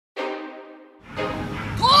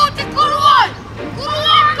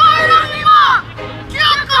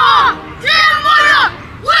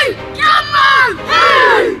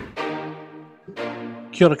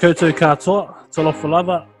Kia ora koutou katoa, talofa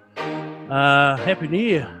lava. Happy New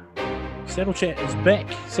Year. Saddle Chat is back.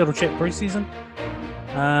 Saddle Chat pre-season.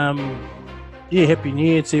 Happy New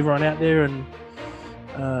Year to everyone out there, and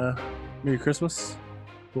Merry Christmas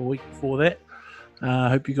for a week before that.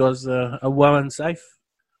 Hope you guys are well and safe.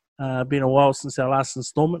 Been a while since our last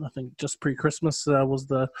installment. I think just pre-Christmas was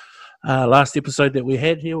the last episode that we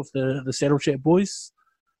had here with the Saddle Chat boys.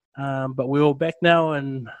 But we're all back now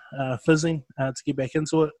and fizzing to get back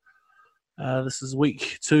into it. This is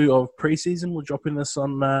week 2 of pre-season. We're dropping this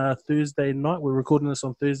on Thursday night. We're recording this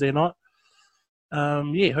on Thursday night.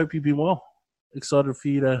 Hope you've been well. Excited for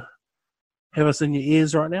you to have us in your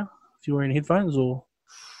ears right now. If you're wearing headphones or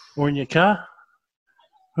in your car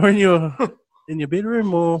or in your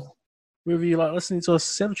bedroom or wherever you like listening to us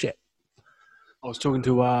Saddle Chat. I was talking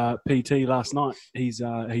to PT last night. He's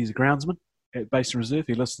a groundsman at Basin Reserve.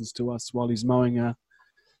 He listens to us while he's mowing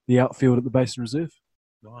the outfield at the Basin Reserve.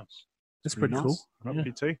 Nice. That's pretty nice. cool. Right,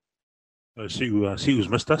 PT. Sigu's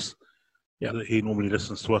missed us. Yeah, he normally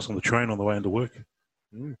listens to us on the train on the way into work.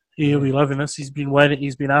 Yeah, he'll be loving this. He's been waiting.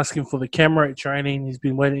 He's been asking for the camera at training. He's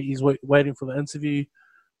been waiting. He's waiting for the interview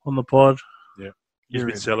on the pod. Yeah, he's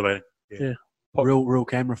been celebrating. Yeah. Real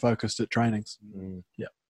camera focused at trainings. Yeah.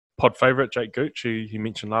 Pod favourite Jake Gooch. He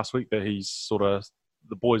mentioned last week that he's sort of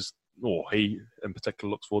the boys, or he in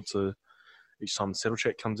particular, looks forward to each time the Saddle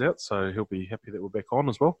Chat comes out. So he'll be happy that we're back on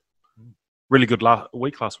as well. Really good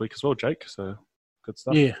week last week as well, Jake. So good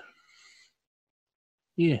stuff.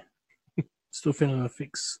 Yeah. Still feeling the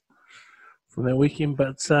effects from that weekend,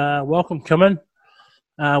 but welcome, come in.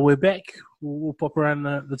 We're back. We'll pop around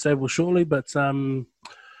the table shortly, but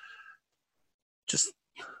just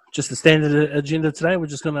the standard agenda today. We're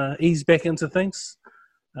just going to ease back into things,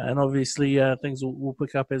 and obviously things will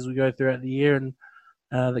pick up as we go throughout the year and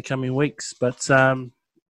the coming weeks. But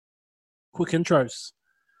quick intros.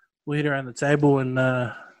 We'll head around the table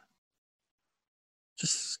and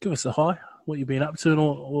just give us a hi. What you've been up to and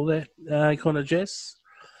all that kind of jazz.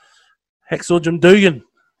 Hacksaw Jim Dugan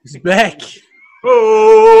is back.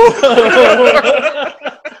 Oh!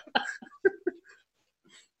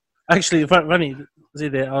 Actually, funny, see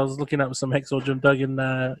that I was looking up some Hacksaw Jim Duggan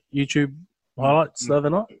YouTube highlights the other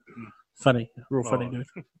night. Funny, real funny dude.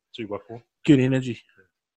 2x4. Good energy.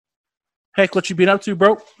 Heck, what you been up to,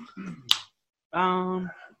 bro?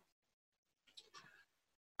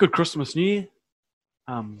 Good Christmas, New Year.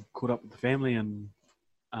 Caught up with the family and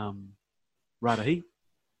Ratahi,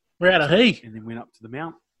 and then went up to the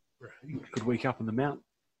Mount. Good week up in the Mount.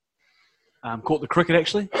 Caught the cricket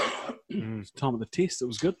actually. It's time of the test. It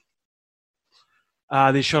was good.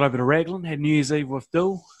 Then shot over to Raglan. Had New Year's Eve with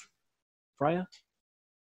Dill, Freya.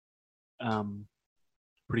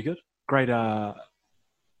 Pretty good. Great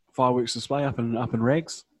fireworks display up in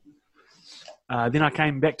Rags. Then I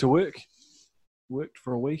came back to work. Worked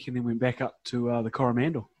for a week and then went back up to the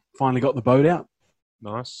Coromandel. Finally got the boat out.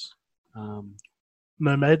 Nice. No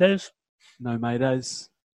Maydays? No Maydays.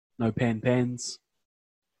 No pans.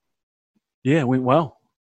 Yeah, it went well.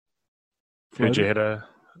 Heard you had a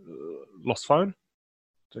lost phone.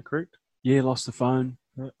 Is that correct? Yeah, lost the phone.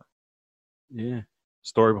 Yeah. Yeah.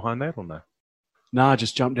 Story behind that or no? Nah, I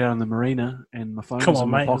just jumped out in the marina and my phone Come was on,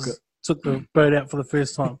 in my mate. pocket. Took the boat out for the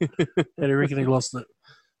first time. Had to reckon he lost it.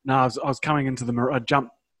 No, I was coming into the marina. I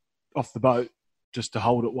jumped off the boat just to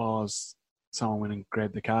hold it while someone went and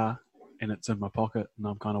grabbed the car, and it's in my pocket, and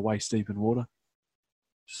I'm kind of waist deep in water.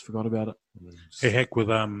 Just forgot about it. Hey, heck, with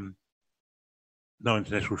no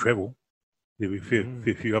international travel, there'll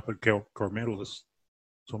be a few up at Coromandel this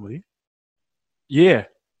time of year.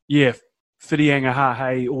 Yeah. Whitianga,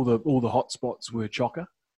 Hahei, all the hot spots were chocker.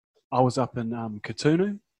 I was up in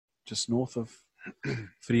Katunu, just north of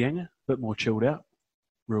Whitianga, a bit more chilled out.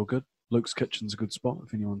 Real good. Luke's Kitchen's a good spot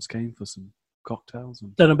if anyone's keen for some cocktails.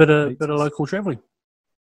 And Done a bit of local travelling.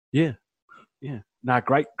 Yeah. Nah,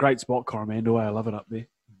 great spot, Coromandel. I love it up there.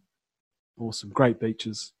 Awesome. Great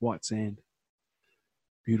beaches, white sand.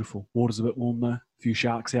 Beautiful. Water's a bit warm though. A few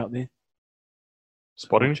sharks out there.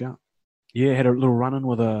 Spotting? Watch out. Yeah, had a little run-in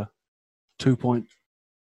with a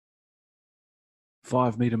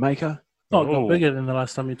 2.5 metre maker. Oh, it got bigger than the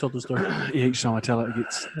last time you told the story. Yeah, each time I tell it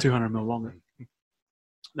gets 200 mil longer.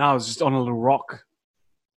 No, I was just on a little rock.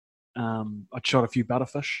 I'd shot a few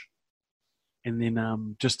butterfish. And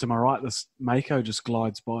then just to my right, this mako just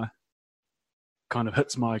glides by. Kind of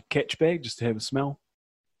hits my catch bag just to have a smell.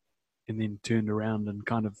 And then turned around and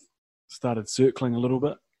kind of started circling a little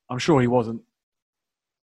bit. I'm sure he wasn't.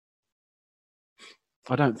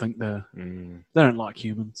 I don't think they don't like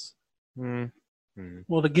humans. Well,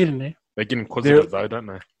 they're getting there. They get inquisitive though, don't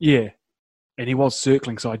they? Yeah. And he was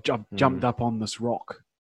circling, so I jumped up on this rock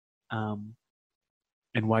and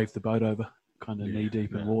waved the boat over, kind of knee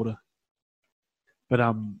deep in water.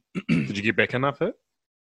 But Did you get back in after it?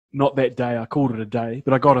 not that day. I called it a day,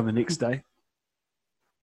 but I got in the next day.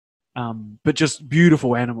 But just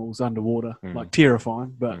beautiful animals underwater, like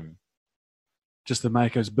terrifying, but just the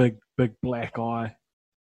Mako's big black eye.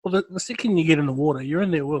 Well, the second you get in the water, you're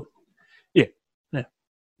in their world.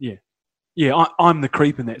 Yeah, I'm the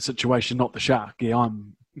creep in that situation, not the shark. Yeah,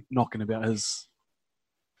 I'm knocking about his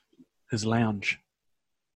lounge.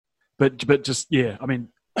 But just, yeah, I mean,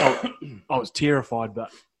 I was terrified, but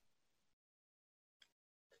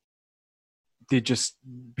they're just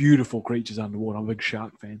beautiful creatures underwater. I'm a big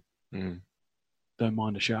shark fan. Don't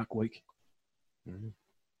mind a shark week.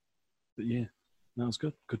 But yeah, that was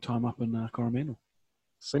good. Good time up in Coromandel.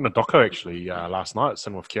 Seen a doco actually last night.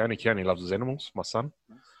 Sitting with Keone. Keone loves his animals. My son.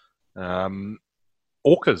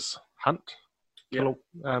 Orcas hunt killer,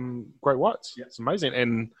 great whites. It's amazing,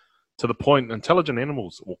 and to the point, intelligent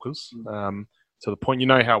animals, orcas. To the point, you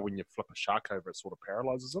know how when you flip a shark over, it sort of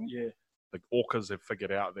paralyzes them. Yeah. The orcas have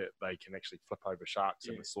figured out that they can actually flip over sharks,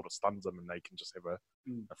 and it sort of stuns them, and they can just have a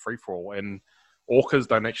free for all. And orcas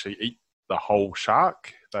don't actually eat the whole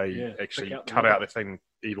shark; they actually cut out the thing,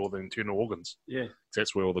 eat all the internal organs. Yeah,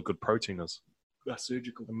 that's where all the good protein is. That's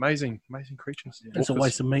surgical. Amazing creatures. It's a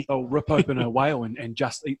waste of meat. They'll rip open a whale and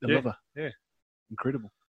just eat the liver. Yeah.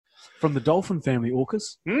 Incredible. From the dolphin family,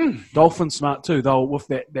 orcas. Dolphins smart too. They'll, with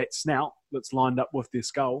that snout that's lined up with their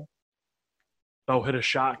skull, they'll hit a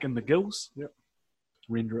shark in the gills. Yep.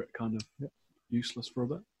 Render it kind of useless for a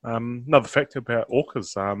bit. Another fact about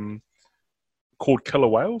orcas, called killer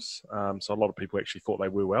whales. So a lot of people actually thought they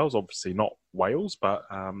were whales. Obviously not whales, but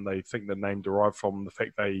they think the name derived from the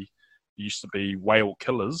fact they used to be whale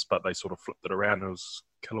killers, but they sort of flipped it around and it was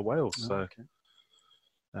killer whales.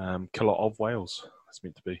 Killer of whales, it's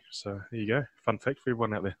meant to be. So there you go. Fun fact for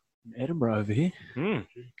everyone out there. Edinburgh over here.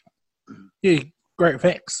 Yeah, great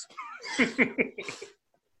facts. You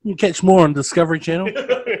can catch more on Discovery Channel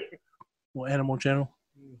or Animal Channel.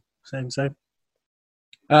 Same.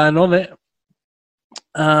 And on that,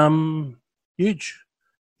 huge.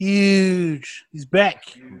 He's back.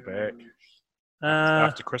 I'm back.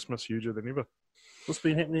 After Christmas, huger than ever. What's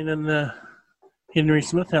been happening in the Henry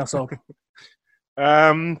Smith household?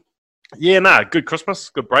 Good Christmas,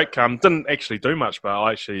 good break. Didn't actually do much,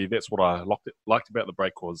 but that's what I liked about the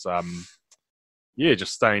break was,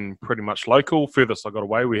 just staying pretty much local. Furthest I got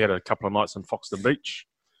away, we had a couple of nights in Foxton Beach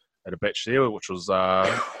at a batch there, which was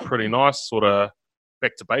pretty nice. Sort of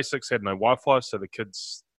back to basics. Had no Wi-Fi, so the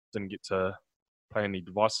kids didn't get to play any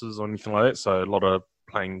devices or anything like that. So a lot of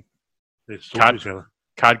playing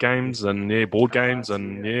card games and board games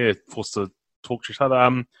and forced to talk to each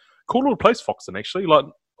other. Cool little place, Foxton, actually. Like,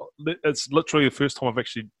 it's literally the first time I've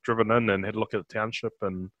actually driven in and had a look at the township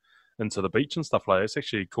and into the beach and stuff like that. It's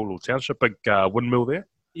actually a cool little township. Big windmill there.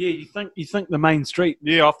 Yeah, you think the main street?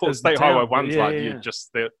 Yeah, I thought State Highway 1's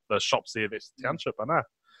just the shops there. That's the township. I know.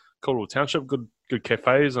 Cool little township. Good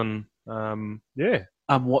cafes and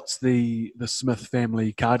what's the Smith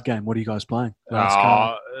family card game? What are you guys playing? It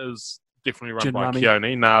was definitely run by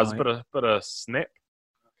Keone. Nah, it's a bit of Snap.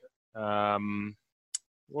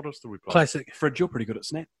 What else do we play? Classic. Fred, you're pretty good at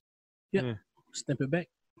Snap. Yeah. Snap it back.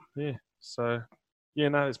 Yeah. So,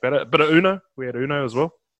 it's better. A bit of Uno. We had Uno as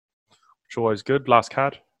well, which always good. Last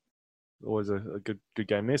card. Always a good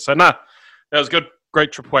game there. So, that was good.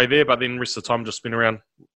 Great trip away there, but then the rest of the time just spent around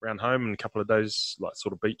home and a couple of days, like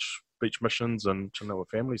sort of beach missions and chilling out with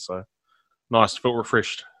family. So, nice. Felt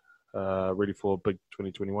refreshed. Ready for a big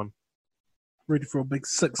 2021. Ready for a big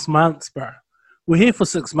 6 months, bro. We're here for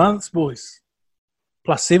 6 months, boys.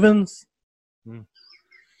 Plus sevens.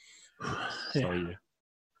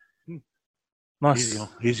 Nice.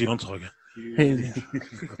 Easy on Tiger.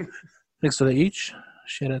 Thanks for that, each.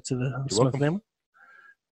 Shout out to the Smith family.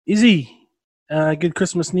 Izzy, good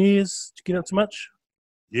Christmas, New Year's. Did you get up too much?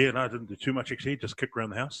 Yeah, no, I didn't do too much actually. Just kicked around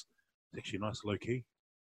the house. It's actually nice, low key.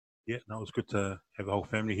 Yeah, no, it was good to have the whole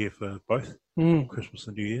family here for both Christmas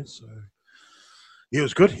and New Year's. So yeah, it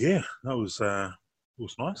was good. Yeah, no, it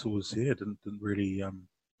was nice. It was didn't really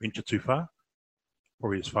venture too far.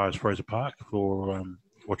 Probably as far as Fraser Park for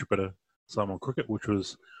watch a bit of Samoan cricket, which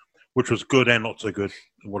was good and not so good.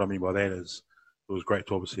 And what I mean by that is it was great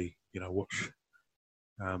to obviously watch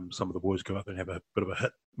some of the boys go up and have a bit of a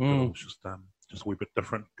hit. It was just a wee bit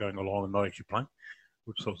different going along and not actually playing,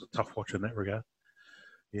 which was a tough watch in that regard.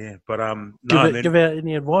 Yeah, but give out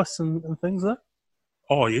any advice and things there?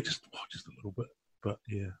 Oh yeah, just a little bit, but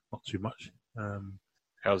yeah, not too much.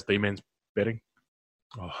 How's D-Man's betting?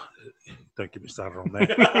 Oh, don't get me started on that.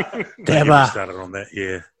 Dabba.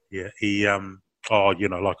 Yeah. He Oh,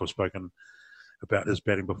 like I've spoken about his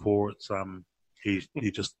batting before, it's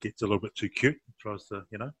he just gets a little bit too cute. Tries to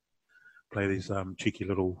play these cheeky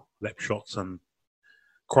little lap shots and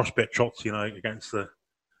cross bat shots, against the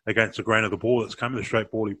grain of the ball that's coming. The straight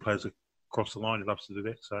ball he plays across the line. He loves to do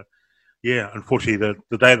that. So yeah, unfortunately,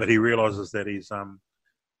 the day that he realises that he can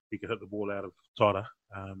hit the ball out of tighter,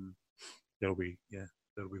 that'll be the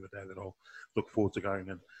day that I'll look forward to going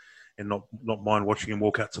and not mind watching him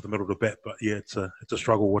walk out to the middle of the bat. But yeah, it's a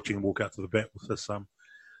struggle watching him walk out to the bat with this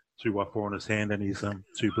 2x4 in his hand, and he's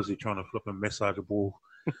too busy trying to flip and massage a ball,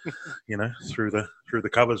 through the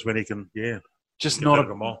covers when he can. Yeah, just not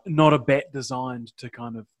a bat designed to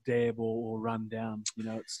kind of dab or run down.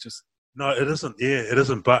 It's just no, it isn't. Yeah, it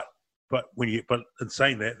isn't. But in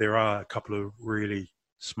saying that, there are a couple of really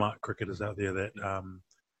smart cricketers out there that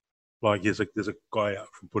like there's a guy out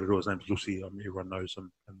from Puerto Rico, his name's Lucy. Everyone knows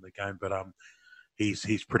him in the game, but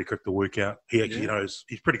he's pretty quick to work out. He actually knows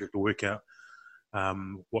he's pretty quick to work out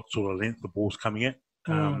what sort of length the ball's coming at.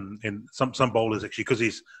 And some bowlers actually, because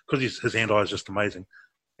his hand eye is just amazing,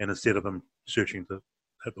 and instead of them searching to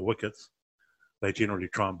hit the wickets, they generally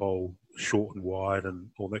try and bowl short and wide and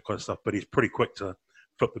all that kind of stuff. But he's pretty quick to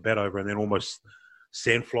flip the bat over and then almost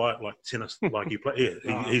sand fly it like tennis, like he play.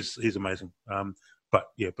 Yeah, he's amazing. But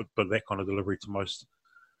that kind of delivery to most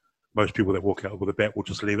people that walk out with a bat will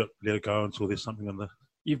just let it go until there's something in the.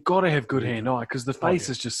 You've got to have good hand eye because the face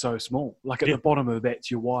is just so small. Like at the bottom of the bat's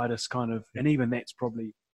your widest kind of, and even that's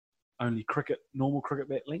probably only normal cricket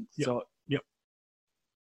bat length. Yep. So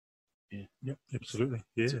Yep, absolutely.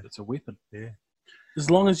 Yeah, it's a weapon. Yeah, as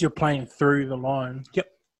long as you're playing through the line. Yep.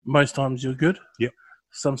 Most times you're good. Yep.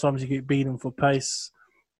 Sometimes you get beaten for pace,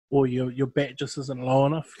 or your bat just isn't low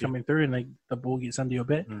enough coming through, and the ball gets under your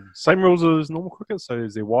bat. Same rules as normal cricket, so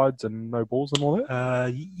is there wides and no balls and all that?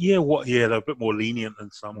 They're a bit more lenient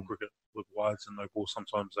in Samoan cricket with wides and no balls.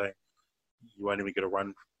 Sometimes you won't even get a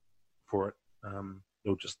run for it.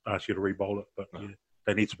 They'll just ask you to re-bowl it, but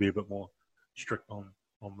they need to be a bit more strict on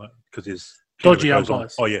that because there's dodgy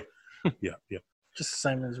umpires. Oh yeah, yeah. Just the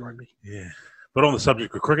same as rugby. Yeah, but on the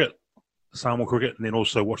subject of cricket, Samoan cricket, and then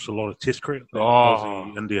also watched a lot of Test cricket.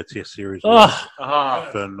 The India Test series.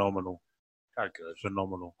 Phenomenal. How good.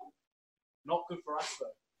 Phenomenal. Not good for us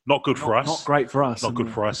though. Not good for us. Not great for us. Not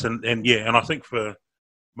good for us. And I think for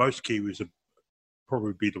most Kiwis would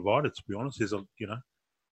probably be divided, to be honest.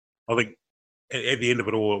 I think at the end of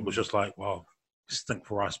it all, it was just like, well, stink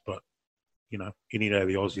for us, but, any day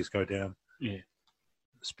the Aussies go down. Yeah.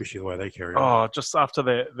 Especially the way they carry on. Oh, just after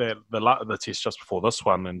the test just before this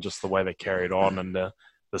one and just the way they carried on and the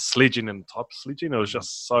sledging and type of sledging, it was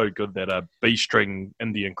just so good that a B-string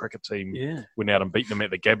Indian cricket team went out and beat them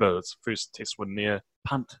at the Gabba. It's the first test win there.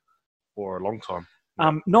 Punt. For a long time.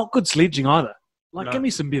 Not good sledging either. Give me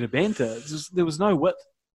some better banter. There was no width.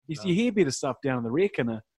 You hear better stuff down in the rec in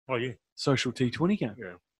a social T20 game.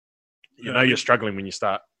 Yeah. You're struggling when you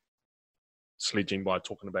start sledging by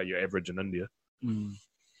talking about your average in India.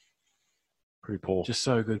 Pretty poor. Just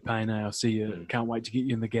so good, Payne. I'll see you. Can't wait to get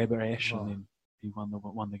you in the Gabba, Ash, and then he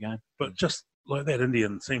won the game. But just like that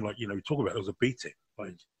Indian team, like, we talk about it was a B team.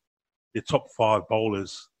 Like, their top 5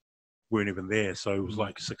 bowlers weren't even there, so it was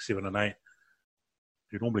like 6, 7, and 8.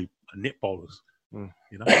 They're normally net bowlers,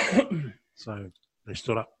 So they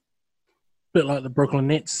stood up. Bit like the Brooklyn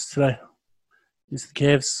Nets today. It's the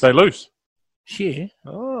Cavs. They lose. Yeah.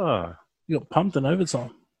 Oh. You got pumped in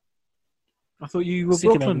overtime. I thought you were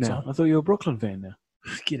Brooklyn now. I thought you were a Brooklyn fan now.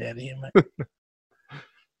 Get out of here, mate.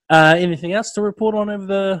 Anything else to report on over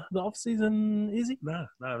the off season, Izzy? No,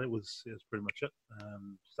 that was pretty much it.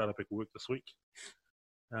 Started back at work this week,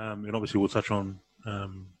 and obviously we'll touch on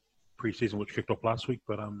pre-season, which kicked off last week.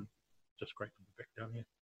 But just great to be back down here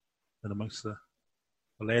and amongst the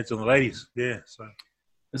lads and the ladies. Yeah. So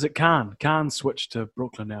is it Khan? Khan switched to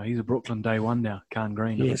Brooklyn now. He's a Brooklyn day one now. Khan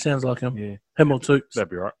Green. Yeah, sounds like him. Yeah, him or Tooks.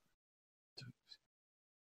 That'd be right.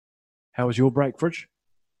 How was your break, Fridge?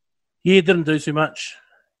 Yeah, didn't do too much.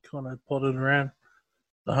 Kind of potted around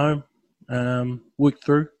the home. Worked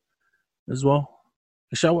through as well.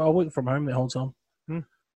 Actually, I worked from home the whole time.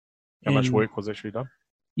 How much work was actually done?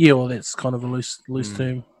 Yeah, well, that's kind of a loose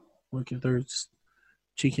term. Working through, just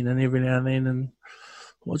checking in every now and then and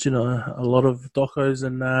watching a lot of docos.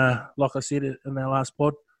 And like I said in our last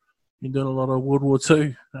pod, been doing a lot of World War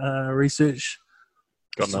II research.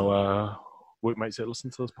 Got no workmates that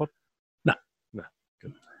listen to this pod? No.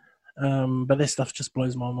 Good. But that stuff just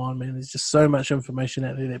blows my mind, man. There's just so much information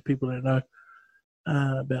out there that people don't know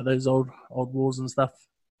about those old wars and stuff.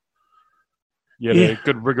 You had Yeah. a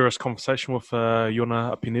good, rigorous conversation with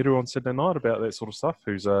Yona Pinedo on Saturday night about that sort of stuff,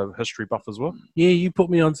 who's a history buff as well. Yeah, you put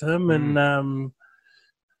me onto him, and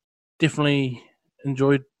definitely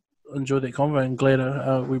enjoyed that convo, and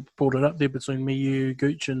glad we brought it up there between me, you,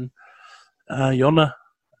 Gooch, and Yona.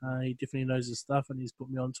 He definitely knows his stuff, and he's put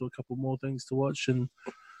me onto a couple more things to watch and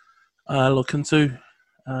look into.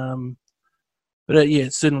 But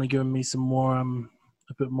it's certainly given me some more,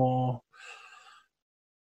 a bit more.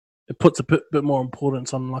 It puts a bit more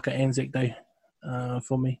importance on like an Anzac Day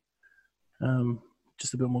for me.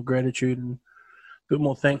 Just a bit more gratitude and a bit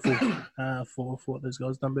more thankful for what those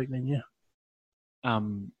guys done back then. Yeah. I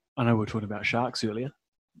know we were talking about sharks earlier.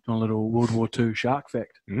 A little World War II shark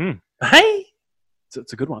fact. Hey.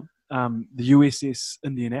 It's a good one. The USS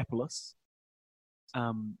Indianapolis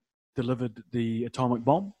delivered the atomic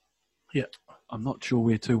bomb. Yeah. I'm not sure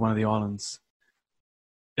where to, one of the islands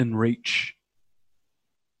in reach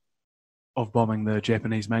of bombing the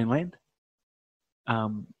Japanese mainland.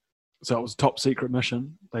 So it was a top secret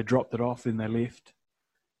mission. They dropped it off, then they left.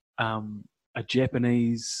 A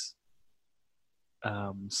Japanese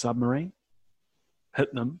submarine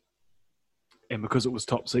hit them, and because it was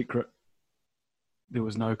top secret, there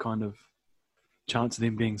was no kind of chance of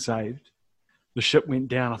them being saved. The ship went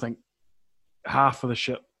down. I think half of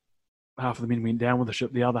the men went down with the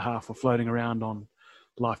ship. The other half were floating around on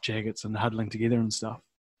life jackets and huddling together and stuff.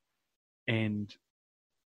 And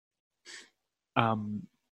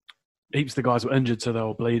heaps of the guys were injured, so they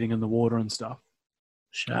were bleeding in the water and stuff.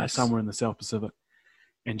 Somewhere in the South Pacific.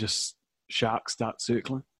 And just sharks start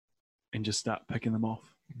circling and just start picking them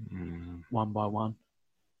off one by one.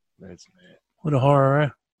 That's mad. What a horror, eh?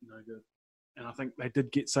 No good. And I think they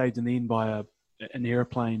did get saved in the end by an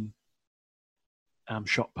airplane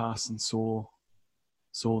shot past and saw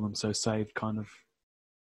them, so saved kind of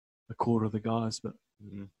a quarter of the guys, but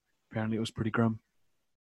apparently it was pretty grim.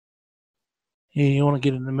 Yeah, you want to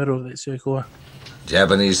get in the middle of that circle. Eh?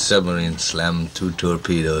 Japanese submarine slammed 2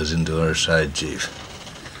 torpedoes into our side, Chief.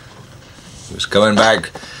 He was coming back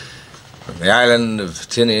from the island of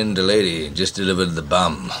Tinian to Leyte, just delivered the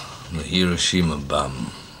bomb, the Hiroshima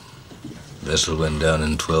bomb. Vessel went down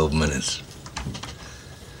in 12 minutes.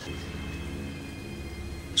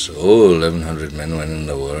 So 1,100 men went in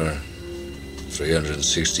the war.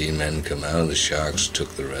 316 men come out. The Sharks took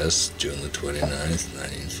the rest June the 29th,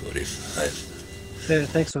 1945.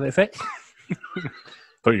 Thanks for that fact.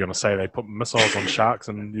 Thought you were going to say they put missiles on sharks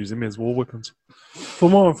and use them as war weapons. For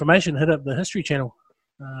more information, hit up the History Channel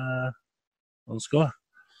on Sky.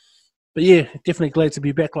 But yeah, definitely glad to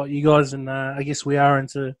be back like you guys, and I guess we are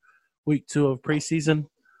into week 2 of pre-season.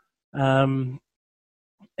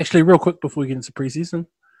 Actually, real quick before we get into pre-season,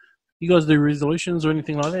 you guys do resolutions or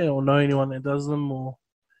anything like that, or know anyone that does them or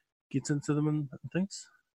gets into them and things?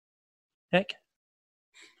 Heck?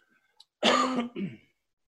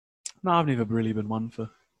 No, I've never really been one for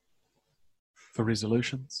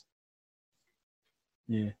resolutions.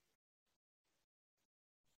 Yeah.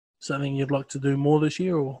 Something you'd like to do more this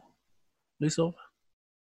year or less of?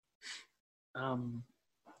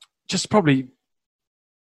 Just probably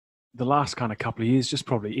the last kind of couple of years, just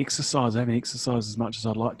probably exercise. I haven't exercised as much as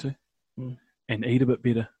I'd like to. And eat a bit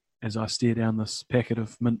better as I stare down this packet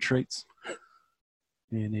of mint treats.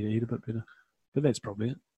 Yeah, need to eat a bit better. But that's probably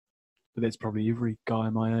it. But that's probably every guy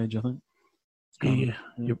my age, I think. Yeah.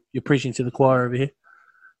 You're preaching to the choir over here.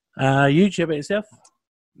 You, how about yourself?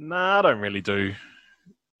 Nah, I don't really do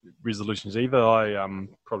resolutions either. I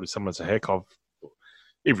probably similar to Heck.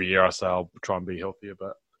 Every year I say I'll try and be healthier,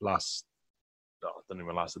 but it didn't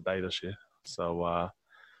even last a day this year. So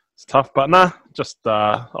it's tough. But just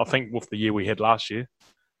I think with the year we had last year,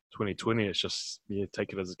 2020, it's just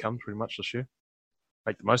take it as it comes pretty much this year.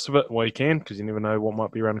 Make the most of it while you can, because you never know what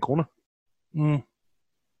might be around the corner. How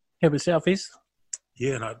about Southeast?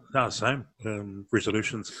 Yeah, no, same.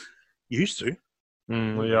 Resolutions. You used to.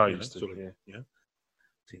 Yeah, I used to. Sort of,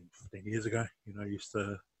 10, 15 years ago, I used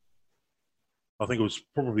to. I think it was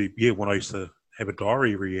probably when I used to have a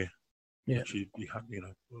diary every year. Yeah. Which you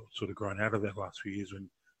sort of grown out of that last few years when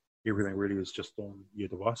everything really was just on your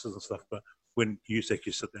devices and stuff. But when you used to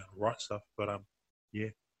actually sit down and write stuff, but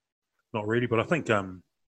not really. But I think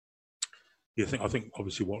I think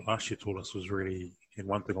obviously what last year taught us was really, and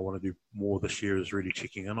one thing I want to do more this year is really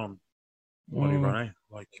checking in on everyone,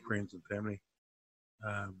 like friends and family.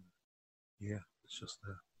 It's just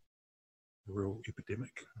a real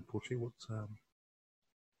epidemic, unfortunately.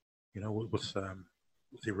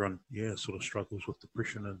 With everyone, sort of struggles with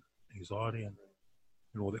depression and anxiety and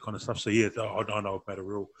all that kind of stuff. So I know I've made a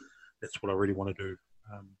real. That's what I really want to do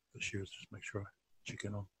this year, is just make sure I check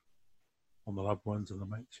in on the loved ones and the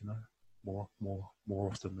mates, more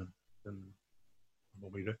often than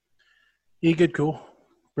what we do. Yeah, good call.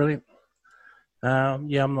 Brilliant.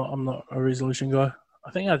 Yeah, I'm not a resolution guy.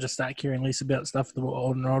 I think I'll just start caring less about stuff the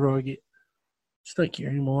older and older I get. Just don't care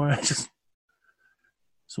anymore. I just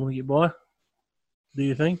want to get by. Do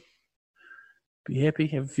your thing. Be happy.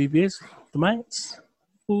 Have a few beers with the mates.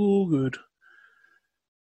 All good.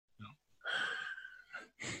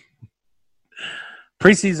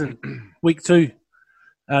 Preseason, week 2.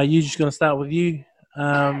 You're just going to start with you.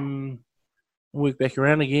 Work back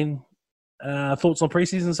around again. Thoughts on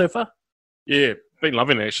preseason so far? Yeah, been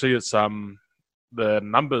loving it actually. It's the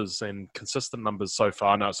numbers and consistent numbers so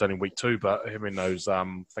far. I know it's only week 2, but having those I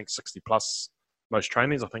think 60 plus most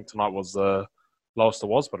trainings. I think tonight was the lowest it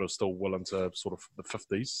was, but it was still well into sort of the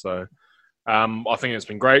 50s. So I think it's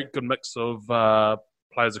been great. Good mix of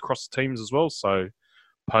players across the teams as well. So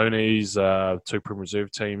ponies, 2 Prem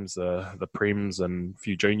reserve teams, the Prems, and a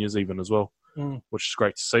few juniors even as well, which is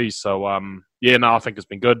great to see. So I think it's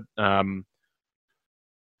been good.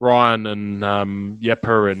 Ryan and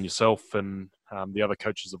Yapper and yourself and the other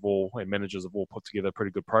coaches and managers have all put together a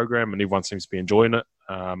pretty good program, and everyone seems to be enjoying it.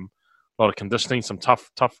 A lot of conditioning, some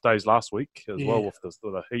tough days last week as well with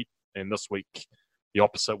the heat, and this week the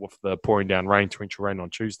opposite with the pouring down rain, torrential rain on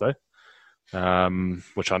Tuesday,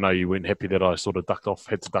 which I know you weren't happy that I sort of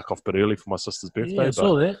had to duck off a bit early for my sister's birthday. Yeah, I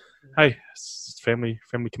saw that. Hey, it's family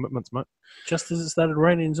commitments, mate. Just as it started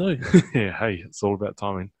raining too. Yeah, hey, it's all about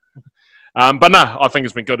timing. But no, I think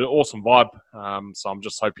it's been good, an awesome vibe. So I'm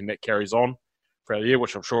just hoping that carries on for our year,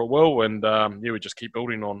 which I'm sure it will. And we just keep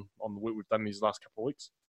building on the work we've done these last couple of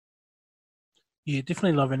weeks. Yeah,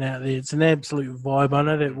 definitely loving out there. It's an absolute vibe. I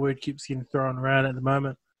know that word keeps getting thrown around at the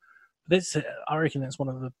moment. I reckon that's one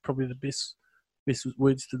of probably the best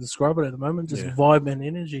words to describe it at the moment. Just vibe and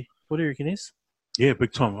energy. What do you reckon is? Yeah,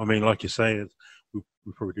 big time. I mean, like you say, we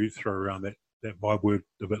probably do throw around that vibe word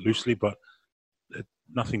a bit loosely, but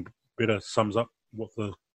nothing better sums up what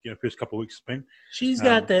the first couple of weeks has been. She's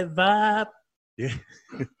got that vibe. Yeah.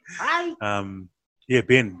 Hi.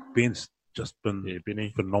 Ben's just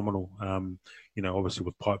been phenomenal. Obviously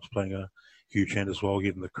with Pipes playing a huge hand as well,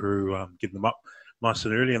 getting the crew, getting them up nice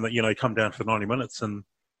and early, and come down for 90 minutes, and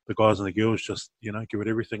the guys and the girls just give it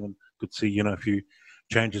everything. And good to see a few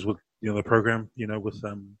changes with the program, with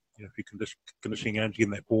a few conditioning games,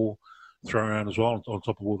 getting that ball thrown around as well, on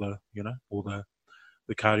top of all the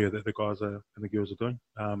cardio that the guys and the girls are doing.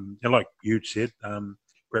 And like Huge said,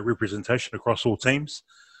 great representation across all teams.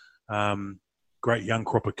 Great young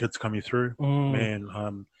crop of kids coming through.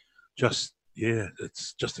 Man,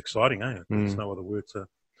 it's just exciting, eh? There's no other word to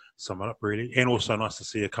sum it up, really. And also nice to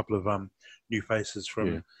see a couple of new faces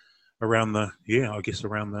from around town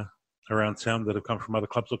that have come from other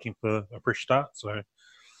clubs looking for a fresh start. So,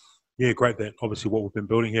 yeah, great that obviously what we've been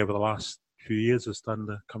building here over the last few years is starting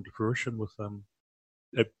to come to fruition with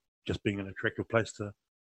it just being an attractive place to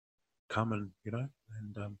come and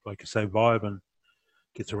like I say, vibe and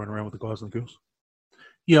get to run around with the guys and the girls.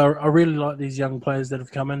 Yeah, I really like these young players that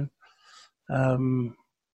have come in.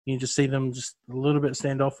 You just see them just a little bit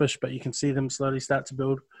standoffish, but you can see them slowly start to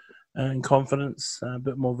build in confidence, a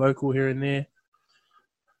bit more vocal here and there.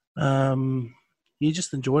 You're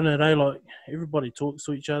just enjoying it, eh? Like everybody talks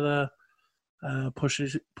to each other,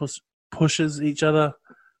 pushes each other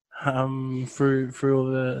through all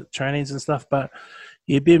the trainings and stuff. But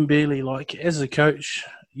yeah, Ben Bailey, like as a coach,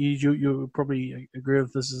 you probably agree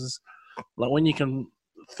with this, is like when you can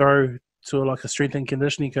throw to like a strength and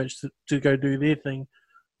conditioning coach to go do their thing,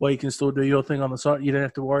 while you can still do your thing on the side. You don't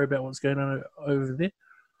have to worry about what's going on over there.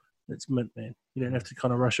 It's mint, man. You don't have to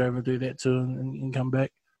kind of rush over, do that too, and come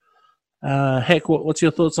back. Heck, what's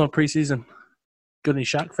your thoughts on preseason? Got any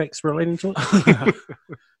shark facts relating to it?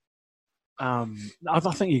 I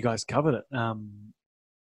think you guys covered it.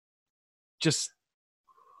 Just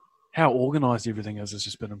how organised everything is has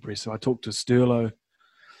just been impressive. I talked to Sterlo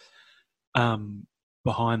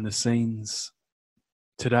behind the scenes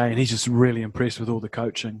today, and he's just really impressed with all the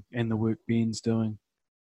coaching and the work Ben's doing.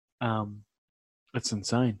 It's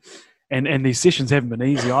insane. And these sessions haven't been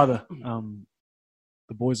easy either.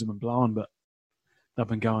 The boys have been blowing, but they've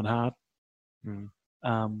been going hard.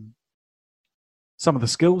 Some of the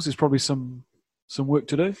skills, there's probably some work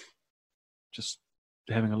to do, just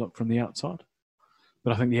having a look from the outside.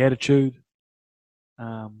 But I think the attitude,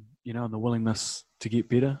 and the willingness to get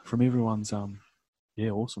better from everyone's,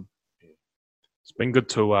 awesome. It's been good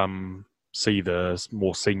to see the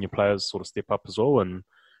more senior players sort of step up as well and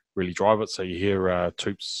really drive it. So you hear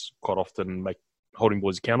Toops quite often holding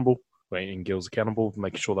boys accountable and girls accountable,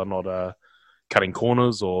 making sure they're not cutting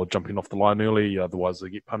corners or jumping off the line early, otherwise they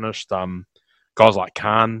get punished. guys like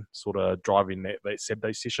Khan sort of driving that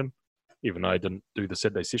Saturday session, even though I didn't do the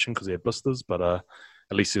Saturday session because he had blisters, but at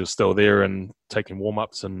least he was still there and taking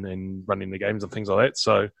warm-ups and running the games and things like that.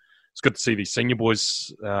 So it's good to see these senior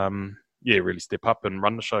boys, really step up and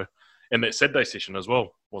run the show. And that Saturday session as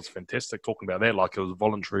well was fantastic, talking about that, like it was a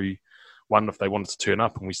voluntary one if they wanted to turn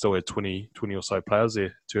up, and we still had 20 or so players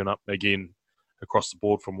there turn up again across the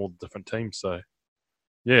board from all the different teams. So,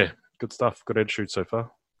 yeah, good stuff, good attitude so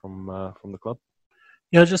far from the club.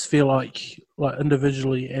 Yeah, I just feel like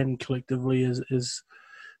individually and collectively as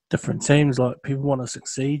different teams, like people want to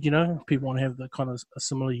succeed, you know, people want to have the kind of a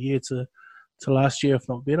similar year to last year, if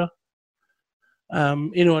not better.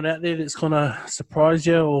 Anyone out there that's kind of surprised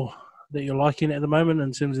you or that you're liking at the moment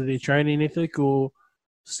in terms of their training ethic or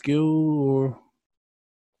skill or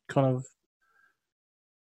kind of,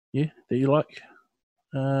 that you like?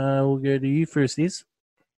 We'll go to you first, Iz.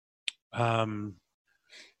 Hard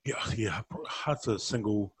to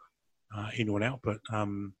single anyone out, but I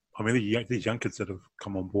mean, these young kids that have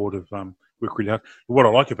come on board have worked really hard. What I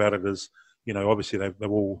like about it is, you know, obviously they've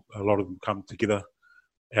all, a lot of them come together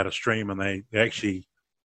out of stream, and they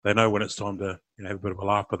know when it's time to, you know, have a bit of a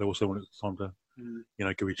laugh, but they also when it's time to, you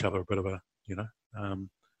know, give each other a bit of a, you know,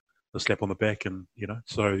 a slap on the back, and you know,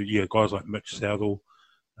 so yeah, guys like Mitch Southall,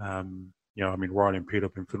 you know, I mean, Ryan and Peter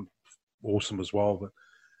have been awesome as well, but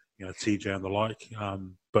you know, TJ and the like.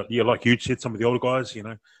 But yeah, like you said, some of the older guys, you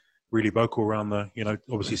know, really vocal around the, you know,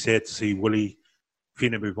 obviously sad to see Willie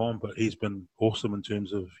Fenner move on, but he's been awesome in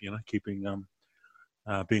terms of, you know, keeping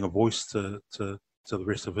being a voice to the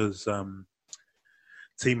rest of his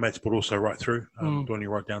teammates, but also right through, doing it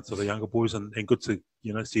right down to the younger boys, and good to,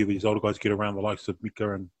 you know, see these older guys get around, the likes of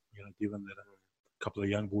Mika and, you know, Devin, that are a couple of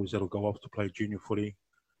young boys that'll go off to play junior footy,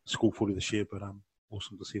 school footy this year, but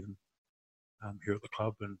awesome to see them here at the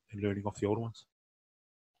club and learning off the older ones.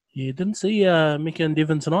 Yeah, didn't see Mika and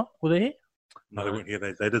Devin tonight. Were they here? No, they weren't here.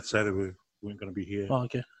 They did say they weren't going to be here. Oh,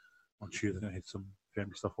 okay. On Tuesday, they had some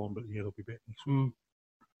family stuff on, but yeah, they'll be back next week.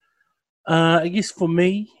 I guess for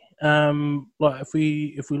me, like if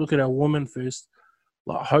we look at our women first,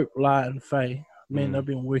 like Hope, La, and Faye, man, they've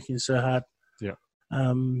been working so hard. Yeah.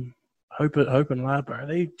 Hope and La, bro,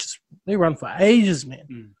 they run for ages,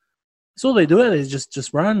 man. That's all they do. Is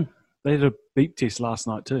just run. They did a beep test last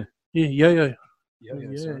night too. Yeah, yo. Yeah.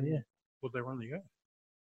 What they run the go?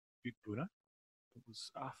 Do we know? It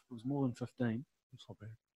was more than 15. That's not bad.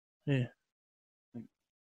 Yeah. I think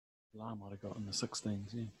La might have got in the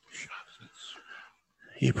 16s. Yeah.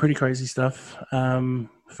 Yeah, pretty crazy stuff.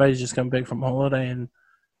 Faye's just come back from holiday,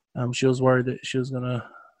 and she was worried that she was gonna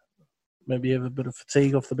maybe have a bit of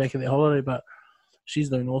fatigue off the back of that holiday, but she's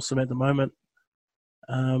doing awesome at the moment.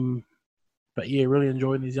 But yeah, really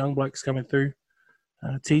enjoying these young blokes coming through.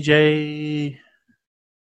 TJ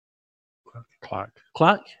Clark,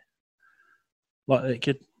 like that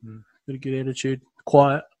kid, got a good attitude,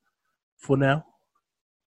 quiet for now.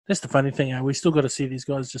 That's the funny thing, we still got to see these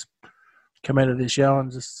guys just come out of their shower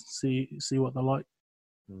and just see what they're like.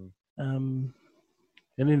 And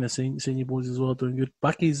then the senior boys as well doing good.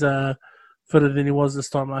 Bucky's fitter than he was this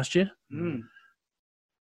time last year.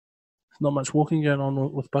 Not much walking going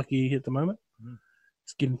on with Bucky at the moment.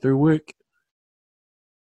 Just getting through work.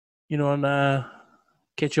 You know, and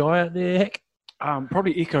catch your eye out there, Heck.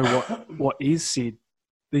 Probably echo what Iz said.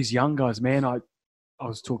 These young guys, man. I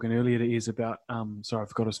was talking earlier to Iz about. Sorry, I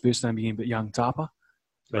forgot his first name again, but young Tapa.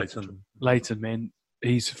 Leighton, man,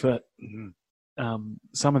 he's fit.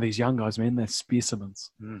 Some of these young guys, man, they're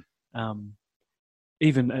specimens.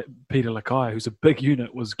 Even Peter Lakai, who's a big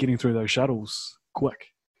unit, was getting through those shuttles quick.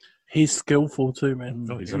 He's skillful too, man.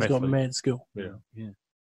 He's got mad skill. Yeah.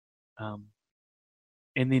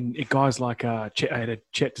 And then guys like I had a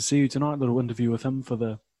chat to see you tonight, a little interview with him for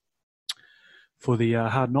the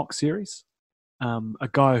Hard Knock series. A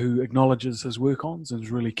guy who acknowledges his work-ons and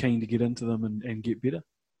is really keen to get into them and get better,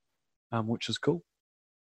 which is cool.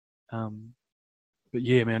 But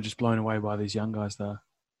yeah, man, just blown away by these young guys there.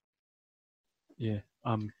 Yeah,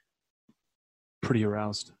 I'm pretty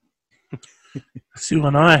aroused. Sue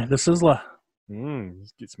and I, the Sizzler.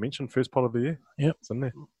 Gets mentioned first part of the year. Yep. It's in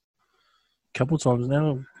there. Couple times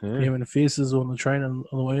now. Yeah. Having a faces on the train on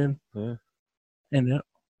the way in. Yeah. And out.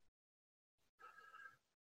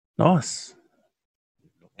 Nice.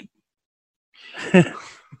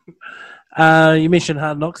 You mentioned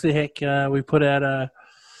Hard Knocks there, Heck. We put out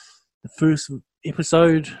the first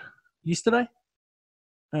episode yesterday.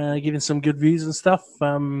 Getting some good views and stuff.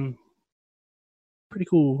 Pretty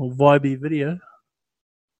cool, vibey video.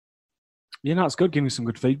 Yeah, no, it's good. Giving me some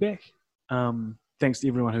good feedback. Thanks to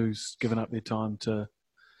everyone who's given up their time to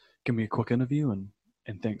give me a quick interview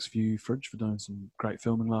And thanks for you, Fridge, for doing some great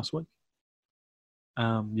filming last week.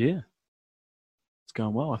 Yeah. It's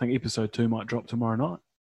going well. I think episode 2 might drop tomorrow night.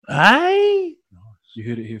 Hey, You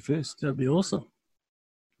heard it here first. that'd be awesome.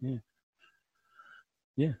 Yeah.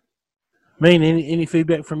 Yeah. Mean, any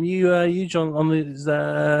feedback from you, John, on these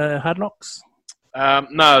Hard Knocks?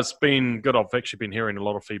 No, it's been good. I've actually been hearing a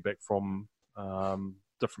lot of feedback from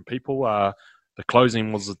different people. The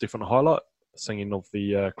closing was a different highlight, singing of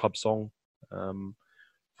the club song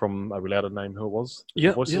from, are we allowed to name who it was?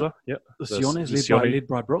 Yeah, Voices yeah. are? Yeah. The Siones, led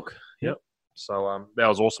by Brooke. Yep. So that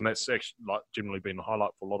was awesome. That's actually generally been a highlight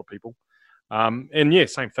for a lot of people. And yeah,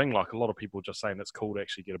 same thing. Like a lot of people just saying it's cool to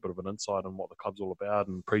actually get a bit of an insight on what the club's all about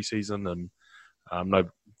and pre-season, and no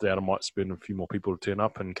doubt I might spend a few more people to turn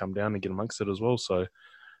up and come down and get amongst it as well. So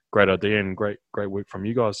great idea and great work from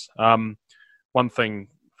you guys. One thing,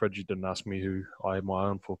 Fred, you didn't ask me who I had my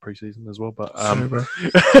own for pre-season as well, but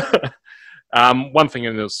one thing,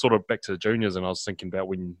 and it's sort of back to the juniors, and I was thinking about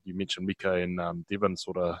when you mentioned Mika and Devon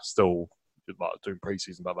sort of still like doing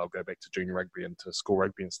pre-season, but they'll go back to junior rugby and to school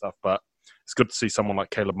rugby and stuff. But it's good to see someone like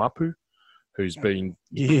Caleb Mapu, who's been,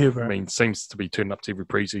 seems to be turning up to every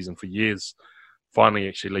pre-season for years, finally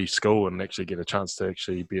actually leave school and actually get a chance to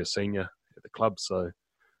actually be a senior at the club. So,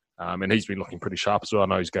 and he's been looking pretty sharp as well. I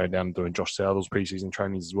know he's going down and doing Josh Souther's pre-season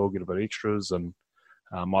trainings as well, get a bit of extras. And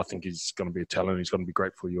I think he's going to be a talent. He's going to be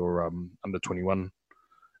great for your under 21,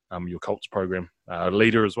 your Colts program.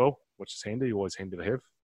 Leader as well, which is handy, always handy to have.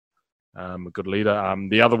 A good leader.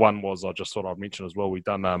 The other one was, I just thought I'd mention as well, we've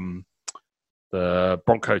done the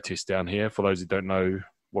Bronco test down here. For those who don't know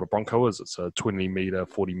what a Bronco is, it's a 20-metre,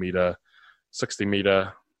 40-metre,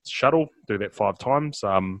 60-metre shuttle. Do that 5 times.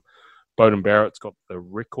 Bowden Barrett's got the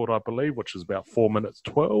record, I believe, which is about 4 minutes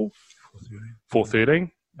 12,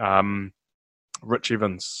 4:13. Rich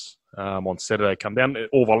Evans on Saturday come down,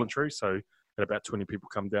 all voluntary, so had about 20 people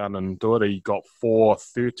come down and do it. He got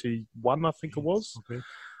 4:31, I think it was,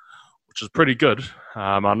 which is pretty good.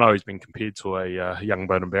 I know he's been compared to a young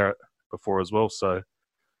Bowden Barrett before as well, so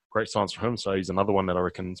great signs for him. So he's another one that I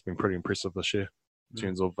reckon has been pretty impressive this year in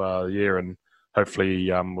terms of the year, and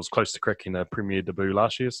hopefully was close to cracking a Premier debut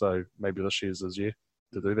last year, so maybe this year's his year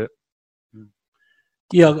to do that.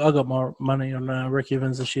 Yeah, I got more money on Rick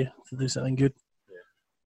Evans this year to do something good.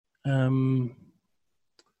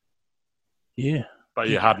 Yeah. But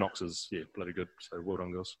yeah, Hard Knocks is bloody good. So well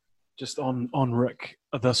done, girls. Just on Rick,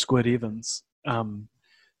 the Squid Evans,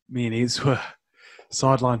 me and Hez were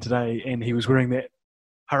sidelined today, and he was wearing that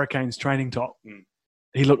Hurricanes training top.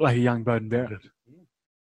 He looked like a young Bowden Barrett.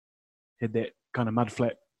 Had that kind of mud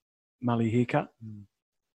flat mully haircut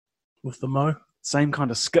With the mo. Same kind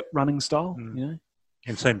of skip running style, you know.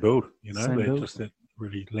 And same build, you know. Same They're build. just that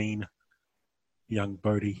really lean, young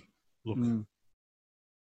Bodie look.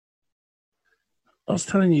 I was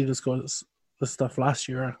telling you this stuff last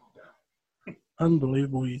year.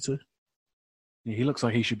 Unbelievable, you two. Yeah, he looks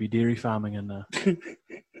like he should be dairy farming in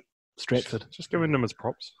Stratford. Just giving them his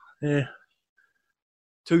props. Yeah.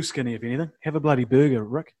 Too skinny, if anything. Have a bloody burger,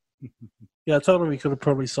 Rick. Yeah, I told him he could have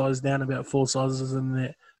probably sized down about 4 sizes in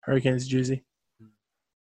that Hurricanes jersey.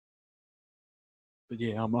 But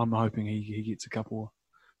yeah, I'm hoping he gets a couple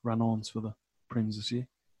run-ons for the Prems this year.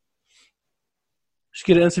 Should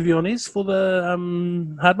get an interview on his for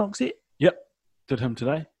the Hard Knocks yet? Yep, did him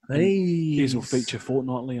today. Hey. His will feature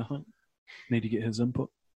fortnightly, I think. Need to get his input.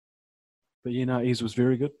 But yeah, no, his was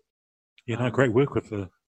very good. Yeah, no, great work with the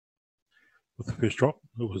first drop.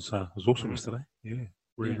 It was awesome yesterday. Yeah,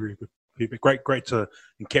 really good feedback. Great to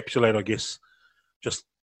encapsulate, I guess, just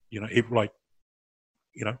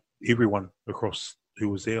everyone across who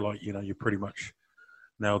was there. Like, you pretty much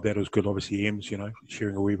nailed that. It was good. Obviously, Ems,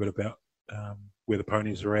 sharing a wee bit about where the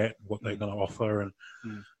ponies are at, what they're going to offer,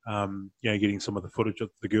 and getting some of the footage of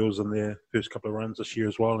the girls in their first couple of runs this year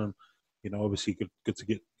as well. And obviously good to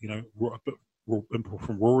get a bit input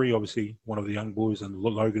from Rory, obviously one of the young boys, and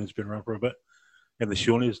Logan has been around for a bit, and the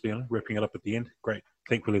Shawnees, wrapping it up at the end. Great.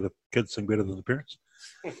 Thankfully, the kids sing better than the parents.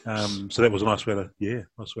 So that was a nice way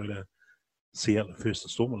to see out the first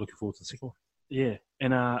installment. Looking forward to the second one. Yeah,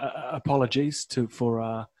 and apologies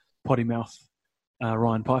for potty mouth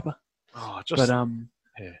Ryan Piper. Oh,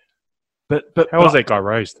 But how was that guy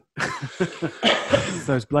raised?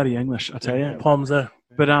 Those bloody English, I tell you. Pomzo.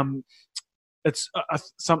 But it's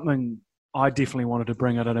something I definitely wanted to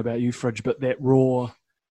bring. I don't know about you, Fridge, but that raw,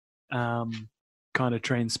 kind of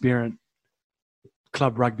transparent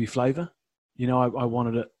club rugby flavour. I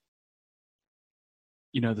wanted it.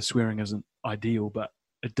 The swearing isn't ideal, but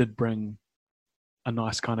it did bring a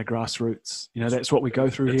nice kind of grassroots. That's what we go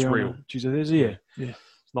through it's here. Real. Tuesday, yeah.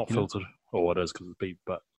 It's not filtered. Or it is because it's beef,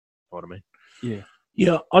 but you know what I mean? Yeah.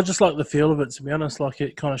 Yeah, I just like the feel of it, to be honest. Like,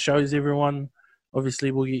 it kind of shows everyone.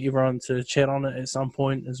 Obviously, we'll get everyone to chat on it at some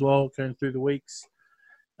point as well, going through the weeks.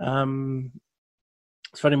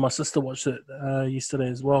 It's funny, my sister watched it yesterday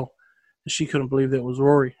as well. She couldn't believe that it was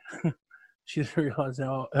Rory. She didn't realise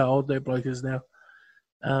how old that bloke is now.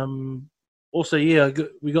 Also,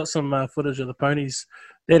 we got some footage of the ponies.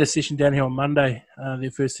 They had a session down here on Monday,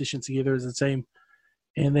 their first session together as a team,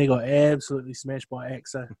 and they got absolutely smashed by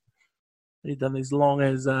AXA. They've done these long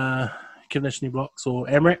as conditioning blocks or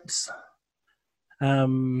AMRAPs.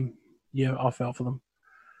 I fell for them.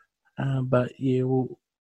 But yeah,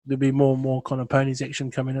 there'll be more and more kind of ponies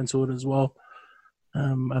action coming into it as well.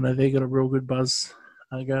 I know they got a real good buzz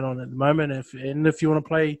going on at the moment. If you want to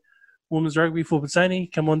play women's rugby for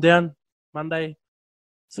Petone, come on down Monday,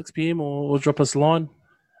 6 p.m. or drop us a line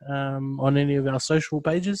on any of our social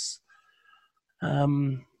pages. But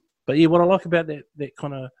yeah, what I like about that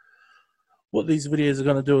kind of what these videos are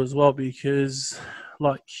going to do as well, because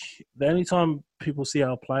like the only time people see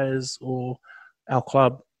our players or our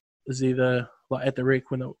club is either like at the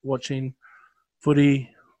rec when they're watching footy,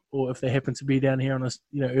 or if they happen to be down here on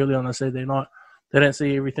early on a Saturday night. They don't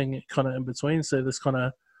see everything kind of in between. So this kind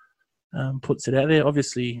of puts it out there.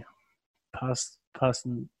 Obviously, past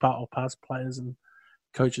players and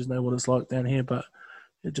coaches know what it's like down here, but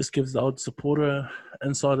it just gives the odd supporter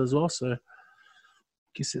insight as well. So I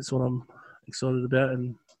guess that's what I'm excited about,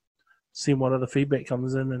 and seeing what other feedback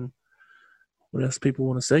comes in and what else people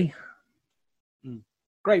want to see.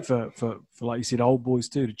 Great for like you said, old boys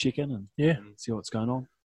too, to check in and see what's going on.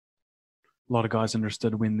 A lot of guys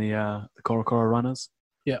interested when the Korokoro runners.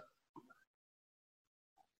 Yeah.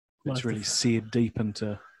 It's really seared deep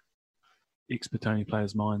into ex-Petone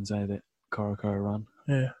players' minds, that Korokoro run.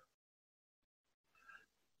 Yeah.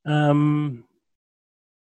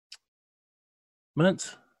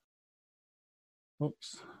 Mint.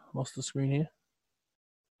 Oops, lost the screen here.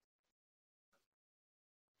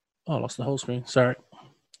 Oh, I lost the whole screen. Sorry.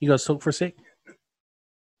 You guys talk for a sec?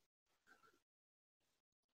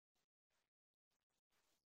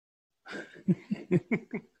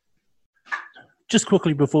 Just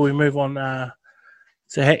quickly before we move on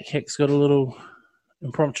to Hack. Hack's got a little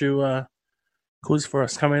impromptu quiz for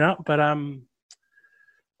us coming up. But I'll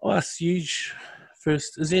ask Huge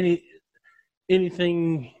first. Is there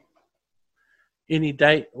anything, any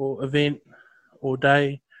date or event or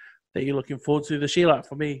day that you're looking forward to this year? Like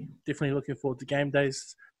for me, definitely looking forward to game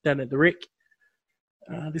days down at the Rec.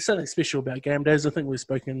 There's something special about game days. I think we've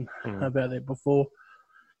spoken about that before.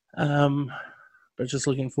 But just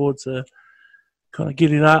looking forward to kind of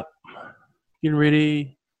getting up, getting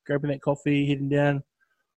ready, grabbing that coffee, heading down,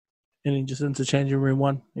 and then just into changing room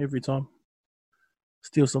 1 every time.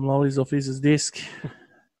 Steal some lollies off his desk,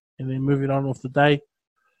 and then moving on with the day.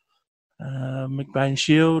 McBain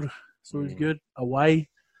Shield, it's always good. Away.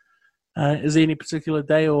 Is there any particular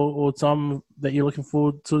day or time that you're looking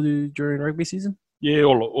forward to during rugby season? Yeah,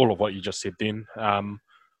 all of what you just said then.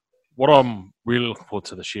 What I'm really looking forward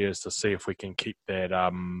to this year is to see if we can keep that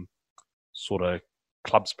sort of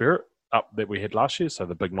club spirit up that we had last year. So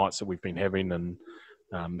the big nights that we've been having, and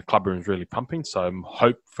the club room's really pumping. So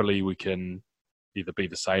hopefully we can either be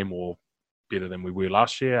the same or better than we were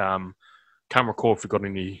last year. Can't recall if we've got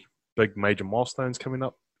any big major milestones coming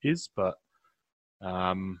up, but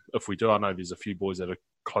if we do, I know there's a few boys that are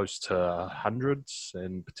close to hundreds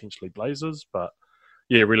and potentially blazers. But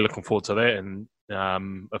yeah, really looking forward to that. And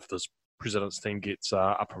if this President's team gets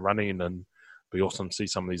up and running, and it'd be awesome to see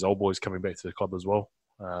some of these old boys coming back to the club as well,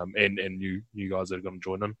 and new guys that are going to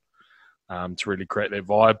join in to really create that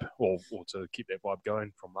vibe, or to keep that vibe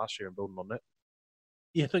going from last year and building on that.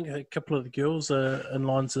 Yeah, I think a couple of the girls are in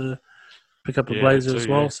line to pick up a blazer as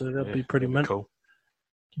well, so that'll be pretty mint. Cool.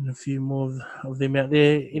 Getting a few more of them out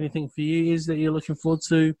there. Anything for you is that you're looking forward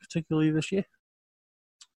to, particularly this year?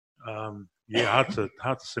 Hard to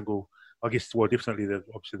single. I guess, well, definitely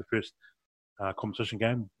obviously the first competition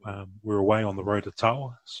game. We're away on the road to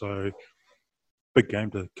Tawa, so big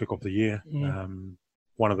game to kick off the year.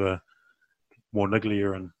 One of the more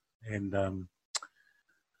nigglier and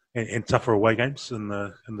tougher away games in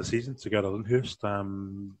the season to go to Lyndhurst.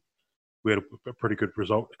 We had a pretty good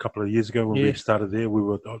result a couple of years ago when we started there.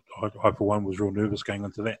 I for one was real nervous going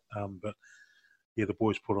into that, but yeah, the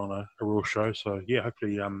boys put on a real show. So yeah,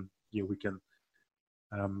 hopefully we can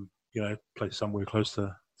play somewhere close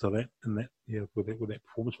to that with that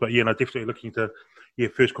performance. But yeah, definitely looking to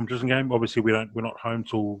first competition game. Obviously we're not home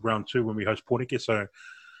till round 2 when we host Portica, so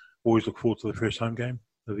always look forward to the first home game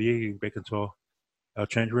of the year, back into our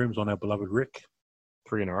change rooms on our beloved Rec.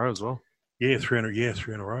 3 in a row as well. Yeah, 300. Yeah,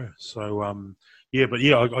 3 in a row. So I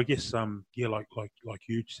guess like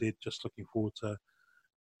you said, just looking forward to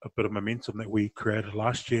a bit of momentum that we created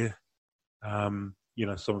last year.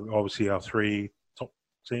 So obviously our three top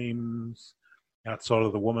teams outside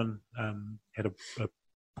of the women had a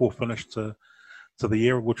poor finish to the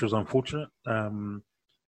year, which was unfortunate.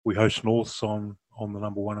 We host Norths on the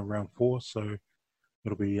number one in round 4, so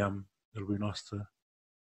it'll be nice to,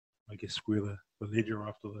 I guess, square the ledger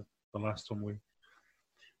after the last time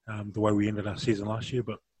the way we ended our season last year.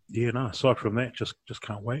 But yeah, no. Aside from that, just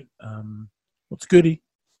can't wait. What's goody?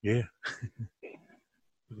 Yeah,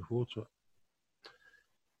 looking forward to it.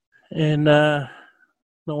 And not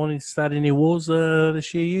wanting to start any wars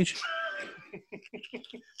this year, Huge?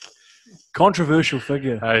 Controversial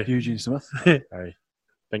figure, Hey. Eugene Smith. Hey,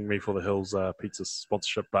 thank me for the Hills Pizza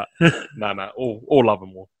sponsorship, but all love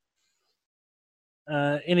and more.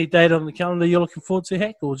 Any date on the calendar you're looking forward to,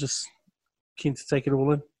 Hack, or just keen to take it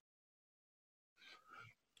all in?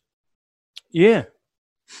 Yeah,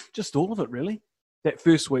 just all of it, really. That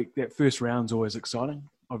first week, that first round's always exciting.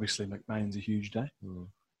 Obviously, McMahon's a huge day.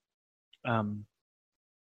 But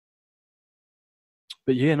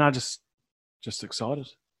yeah, no, just excited.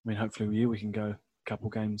 I mean, hopefully, we can go a couple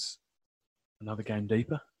games, another game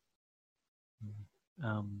deeper.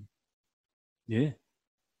 Yeah.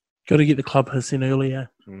 Got to get the club hiss in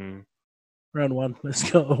earlier. Round 1,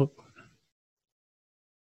 let's go.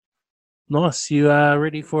 Nice. You are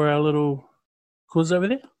ready for our little quiz over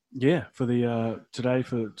there? Yeah, for the today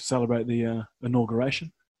to celebrate the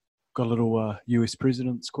inauguration. Got a little US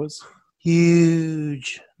president's quiz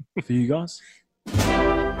Huge. for you guys.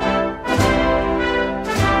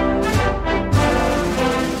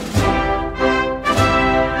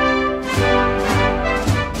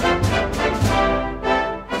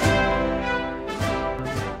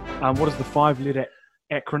 What is the 5-letter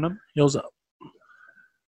acronym? Yours up.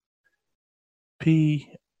 POT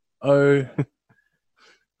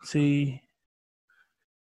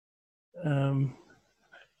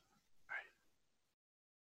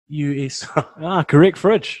US. Correct,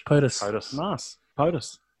 Fridge. POTUS. Nice.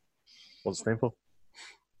 POTUS. What's it stand for?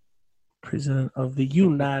 President of the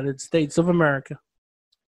United States of America.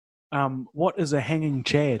 What is a hanging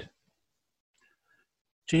chad?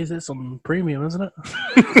 Jeez, that's on premium, isn't it?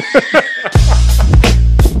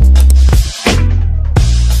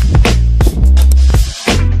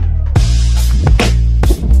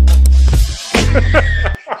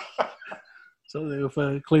 So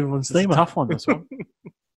for Cleveland It's a Steamer. tough one, this one.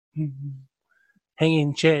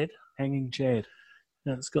 Hanging Chad. Hanging chad.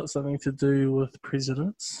 And it's got something to do with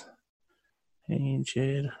presidents. Hanging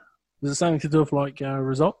Chad. Is it something to do with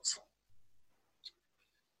results?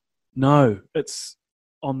 No, it's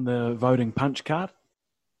on the voting punch card.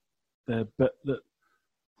 The bit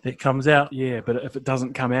That comes out. yeah, but if it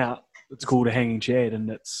doesn't come out, it's called a hanging chad, and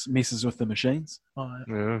it messes with the machines. I've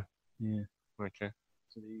Yeah. Yeah. Okay.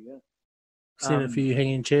 So there you go. seen a few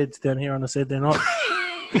hanging Chads down here on a Saturday night.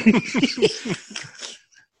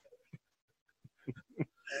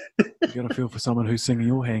 You got to feel for someone who's singing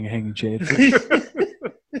your hanging chad.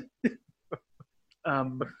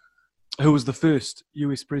 Who was the first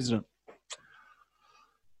US president?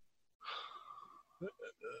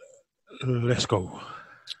 Let's go.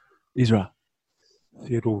 Israel.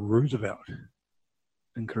 Theodore Roosevelt.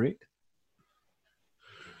 Incorrect.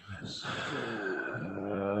 Yes.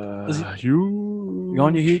 You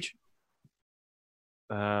on your huge?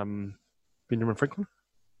 Benjamin Franklin?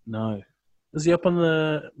 No. Is he up on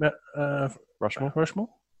the Rushmore? Rushmore?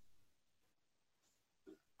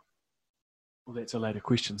 Well, that's a later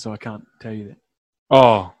question, so I can't tell you that.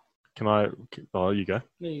 Oh, can I? Oh, you go.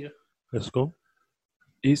 There you go. Let's go.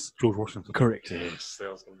 Is George Washington. correct. Yes,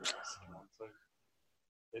 that was going to be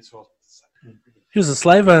that's what. He was a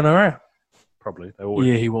slave owner, eh? Probably. They always.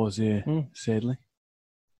 Yeah, he was. Yeah, sadly.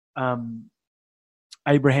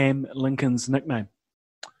 Abraham Lincoln's nickname.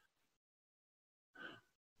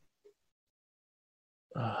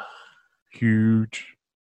 Huge.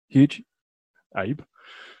 Huge. Abe.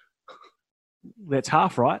 That's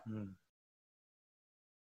half right.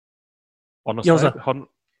 Honest Yoza. Abe.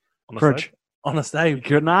 Honest Fridge. Abe. Honest Abe.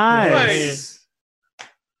 Good nice. Nice.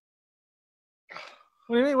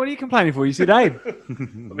 What do you mean? What are you complaining for? You said Abe.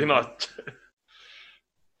 Then I.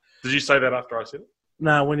 Did you say that after I said it?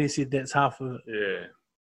 No, when he said that's half of it.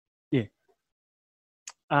 Yeah.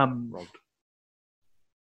 Robbed.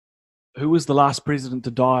 Who was the last president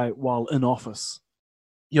to die while in office?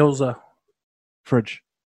 Yoza. Fridge.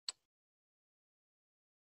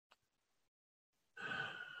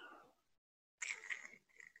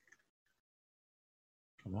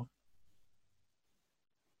 Come on.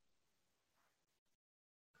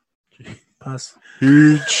 Pass.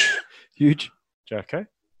 Huge. JFK.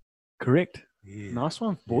 Correct. Yeah. Nice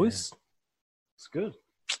one, boys. It's good.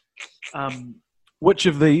 Which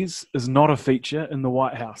of these is not a feature in the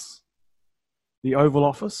White House? The Oval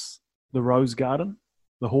Office, the Rose Garden,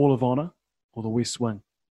 the Hall of Honor, or the West Wing?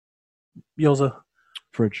 Yelza.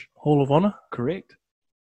 Fridge. Hall of Honor. Correct.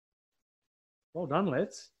 Well done,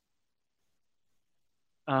 lads.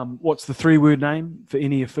 What's the three-word name for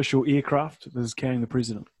any official aircraft that is carrying the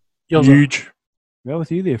president? Yelza. Well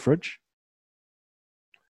with you there, Fridge.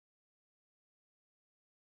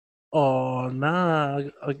 Oh, nah.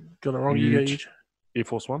 I got it wrong. You go, Huge. Air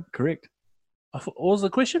Force One. Correct. What was the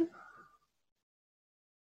question?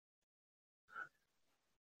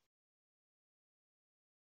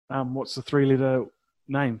 What's the three-letter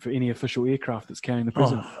name for any official aircraft that's carrying the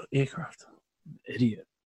president? Oh, aircraft. Idiot.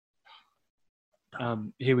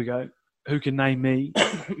 Here we go. Who can name me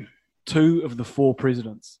two of the four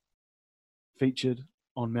presidents featured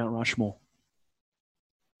on Mount Rushmore?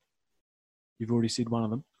 You've already said one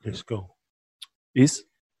of them. Let's go. Is?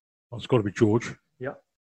 Well, it's got to be George. Yeah.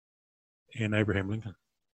 And Abraham Lincoln.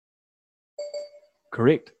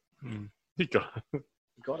 Correct. You got it.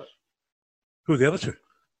 Got it. Who are the other two?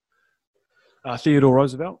 Theodore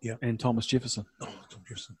Roosevelt Yeah. and Thomas Jefferson. Oh, Tom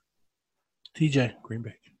Jefferson. TJ.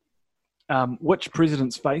 Greenback. Which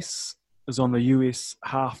president's face is on the US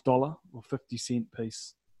 $half or 50-cent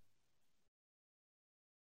piece?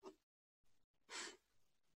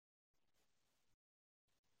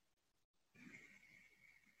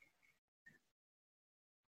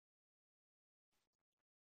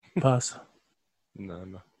 Pass.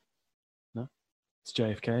 No. It's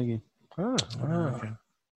JFK again. Ah,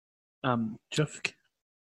 Jeff.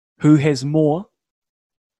 Who has more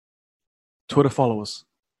Twitter followers?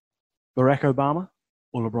 Barack Obama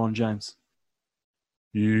or LeBron James?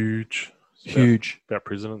 Huge. Huge. About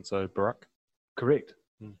president, so Barack. Correct.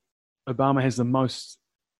 Obama has the most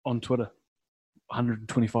on Twitter.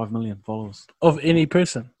 125 million followers. Of any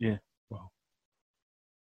person. Yeah. Wow.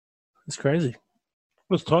 It's crazy.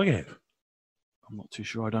 What does Tiger have? I'm not too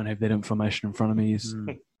sure. I don't have that information in front of me. Yes.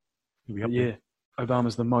 He'll be up But there. yeah.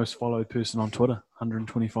 Obama's the most followed person on Twitter.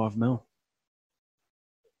 125 mil.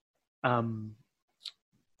 In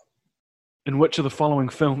which of the following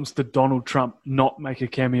films did Donald Trump not make a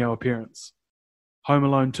cameo appearance? Home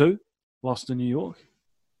Alone 2, Lost in New York,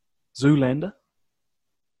 Zoolander,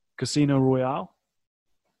 Casino Royale,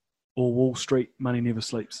 or Wall Street, Money Never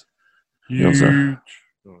Sleeps? Yelza.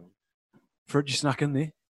 Fridge, you snuck in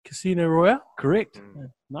there. Casino Royale. Correct.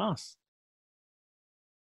 Nice.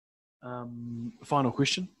 Final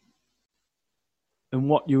question. In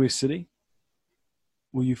what US city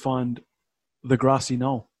will you find the grassy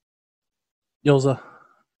knoll? Yelza.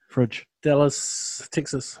 Fridge. Dallas,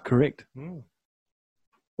 Texas. Correct.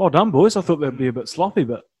 Well done, boys. I thought that'd be a bit sloppy,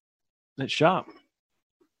 but that's sharp.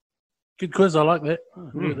 Good quiz. I like that.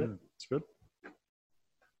 It's good.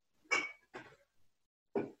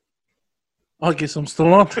 I guess I'm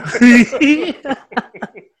still on.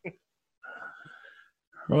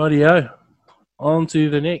 Rightio. On to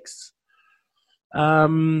the next.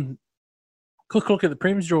 Quick look at the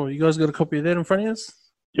Prem's draw. You guys got a copy of that in front of you?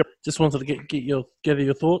 Yep. Just wanted to gather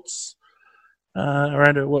your thoughts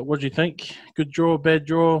around it. What do you think? Good draw, bad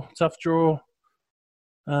draw, tough draw?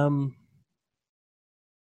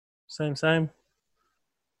 Same.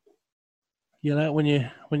 Yell out when you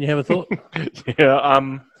have a thought.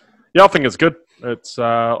 Yeah, I think it's good. It's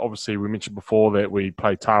obviously we mentioned before that we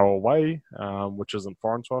play Tara away, which isn't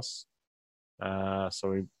foreign to us.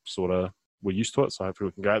 So we're used to it. So hopefully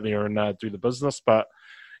we can go out there and do the business. But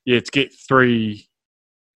yeah, to get 3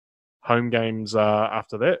 home games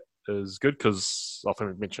after that is good because I think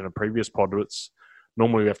we've mentioned in a previous pod, it's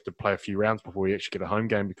normally we have to play a few rounds before we actually get a home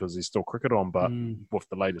game because there's still cricket on. But with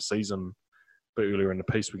the later season, a bit earlier in the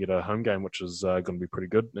piece, we get a home game, which is going to be pretty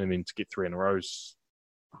good. And then to get 3 in a row is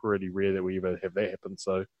pretty rare that we ever have that happen.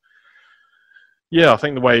 So, yeah, I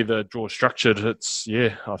think the way the draw is structured, I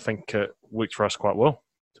think it works for us quite well,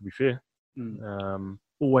 to be fair.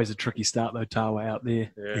 Always a tricky start, though, Tawa out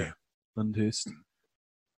there. Yeah. Lyndhurst.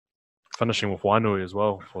 Finishing with Wainui as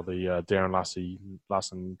well for the Darren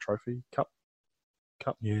Larson Trophy Cup.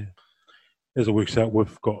 Yeah. As it works out,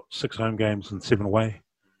 we've got 6 home games and 7 away.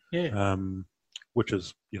 Yeah. Which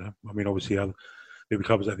is, obviously there'll be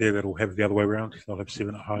clubs out there that'll have it the other way around. They'll have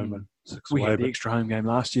 7 at home and 6 We away. had the extra home game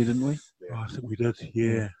last year, didn't we? I think we did,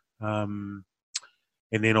 yeah.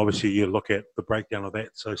 And then obviously you look at the breakdown of that.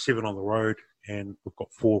 So 7 on the road, and we've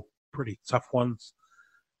got 4 pretty tough ones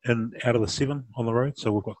out of the 7 on the road.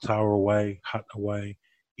 So we've got Tara away, Hutt away,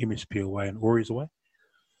 MSP away, and Ori's away.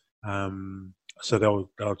 So there were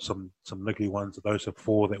some niggly ones. Those are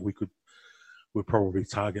 4 that we'd probably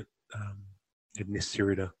target if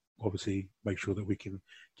necessary to obviously make sure that we can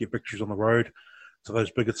get victories on the road to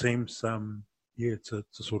those bigger teams. To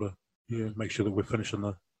sort of make sure that we're finishing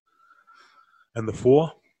in the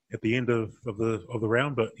 4 at the end of the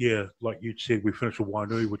round. But yeah, like you said, we finished with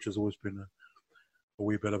Wainui, which has always been a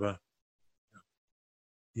wee bit of a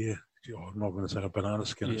I'm not going to say a banana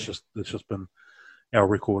skin. Yeah. It's just been our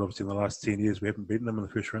record. Obviously, in the last 10 years, we haven't beaten them in the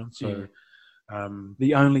first round. So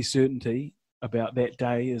the only certainty about that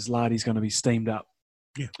day is Lardy's going to be steamed up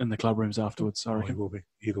in the club rooms afterwards. I reckon he will be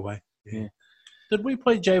either way. Yeah. Did we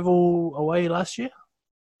play Javel away last year?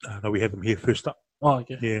 No, we had them here first up. Oh,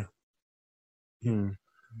 okay. Yeah.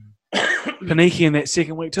 Paniki in that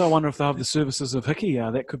second week too. I wonder if they'll have the services of Hickey.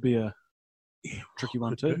 That could be a tricky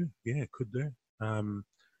one too. Yeah, could do.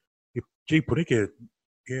 Paniki,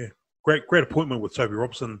 great appointment with Toby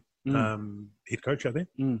Robson, head coach out there.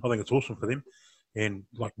 I think it's awesome for them. And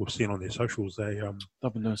like we've seen on their socials, they've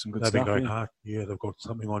been doing some good stuff. They've been going hard. Yeah, they've got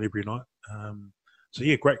something on every night. So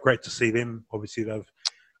yeah, great to see them. Obviously, they've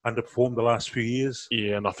underperformed the last few years.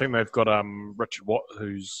 Yeah, and I think they've got Richard Watt,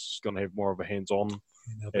 who's going to have more of a hands-on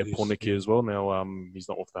at Pornicky as well. Now he's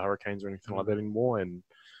not with the Hurricanes or anything like that anymore, and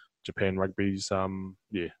Japan Rugby's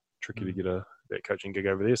tricky to get that coaching gig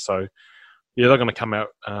over there. So yeah, they're going to come out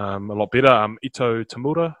a lot better. Ito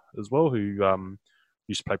Tamura as well, who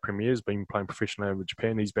used to play Premiers, been playing professionally over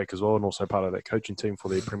Japan. He's back as well, and also part of that coaching team for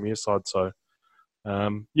their Premier side. So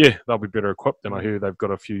they'll be better equipped. And I hear they've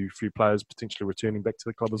got a few players potentially returning back to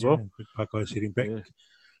the club as well. Good guys heading back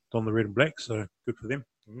on the red and black, so good for them.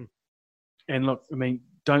 And look, I mean,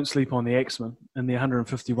 don't sleep on the Axemen. In their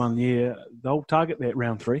 151 year, they'll target that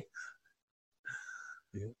round 3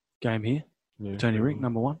 game here. Yeah. Tony Rink,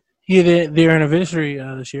 number 1. Yeah, their anniversary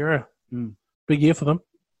this year. Big year for them.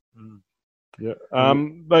 Yeah,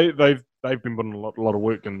 they've been putting a lot of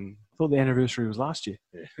work in. I thought the anniversary was last year.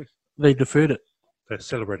 Yeah. They deferred it. They're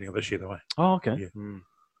celebrating it this year, though. Oh, okay.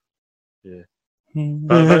 Yeah.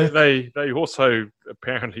 But they also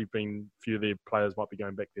apparently few of their players might be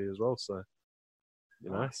going back there as well. So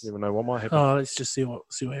you never know what might happen. Oh, let's just see what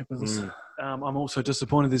happens. I'm also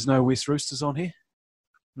disappointed there's no West Roosters on here.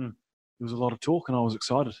 There was a lot of talk, and I was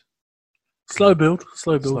excited. Slow build,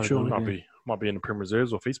 surely. Might be in the Prem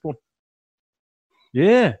Reserves or Feastborn.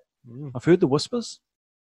 Yeah, I've heard the whispers.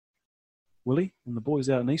 Willie and the boys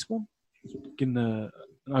out in Eastbourne getting an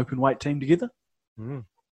open weight team together.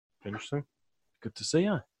 Interesting. Good to see,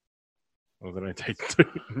 Well, they don't take too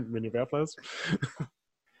many of our players.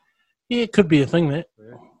 Yeah, it could be a thing, that.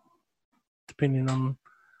 Yeah. Depending on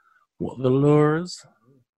what the lure is.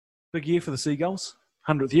 Big year for the Seagulls.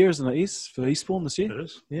 100th year, isn't it, for Eastbourne this year? It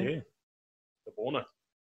is, yeah. The Borna.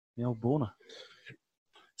 The old Borna.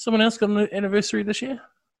 Someone else got an anniversary this year?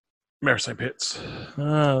 Mara St. Pet's.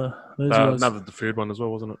 Another deferred one as well,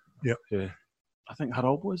 wasn't it? Yep. Yeah. I think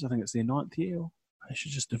Huddle Boys, it's their 9th year. They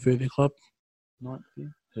should just defer their club. 9th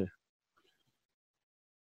year. Yeah.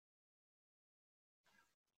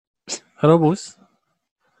 Huddle Boys?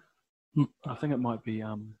 I think it might be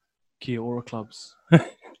Kia Ora Clubs.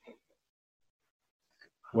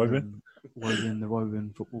 Woburn? The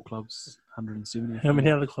Woburn Football Club's 170. How many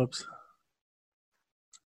other clubs?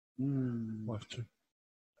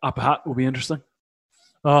 Upper Hutt will be interesting.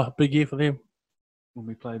 Oh, big year for them. When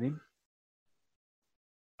we play them.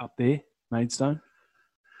 Up there, Maidstone.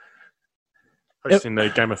 Hosting the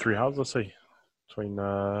game of 3 halves, I see. Between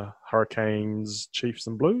Hurricanes, Chiefs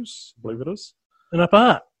and Blues, I believe it is. And Upper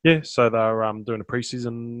Hutt? Yeah, so they're doing a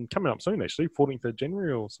pre-season coming up soon, actually, 14th of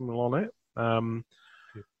January or something like that.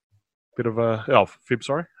 Bit of a... Oh, Feb,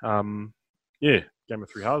 sorry. Game of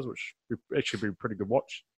 3 halves, which would actually be a pretty good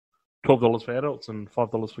watch. $12 for adults and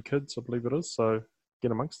 $5 for kids, I believe it is. So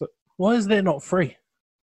get amongst it. Why is that not free?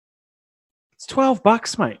 It's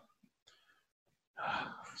 $12, mate.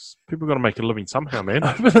 People got to make a living somehow, man.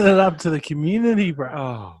 Open it up to the community, bro.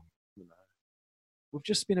 Oh, we've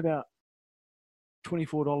just spent about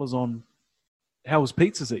 $24 on Hell's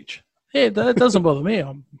Pizzas each. Yeah, that doesn't bother me.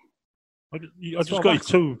 I just got you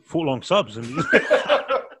 2 foot-long subs. And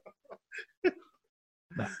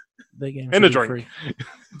their game and a should be drink. free.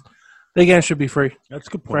 Their game should be free. That's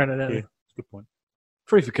a good point. Yeah, that's a good point.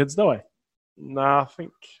 Free for kids, though, eh? Nah, I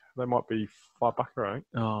think they might be $5, I think.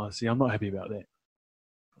 Oh, see, I'm not happy about that.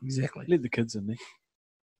 Exactly. Let the kids in there.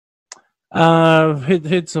 I've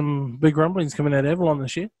heard some big rumblings coming out of Avalon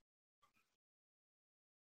this year.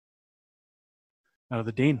 Out of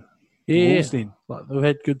the Den. Yeah. Wolves Den. Like, they've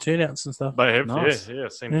had good turnouts and stuff. They have, Nice. yeah.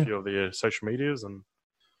 Seen a few of their social medias and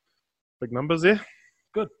big numbers there.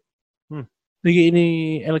 Did you get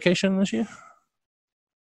any allocation this year?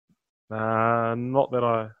 Not that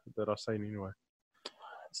I've seen anyway.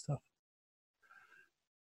 Stuff.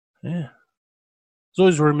 Yeah. There's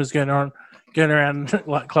always rumours going around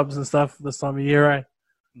like clubs and stuff this time of year, eh?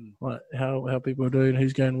 Like how people are doing,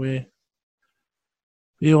 who's going where.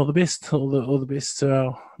 Yeah, all the best. All the best to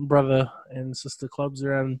our brother and sister clubs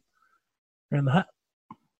around the hut.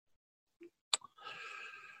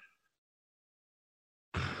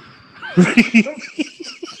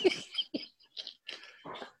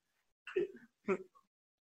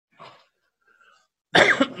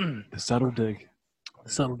 The subtle dig.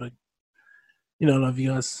 Subtle dig. You know, I love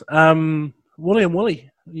you guys. Wooly and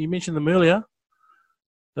Wooly, you mentioned them earlier.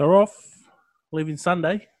 They're off, leaving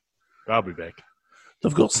Sunday. I'll be back.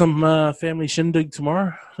 They've got some family shindig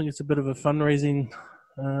tomorrow. I think it's a bit of a fundraising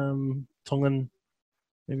Tongan,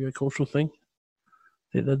 maybe a cultural thing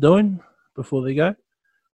that they're doing before they go.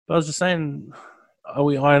 But I was just saying, are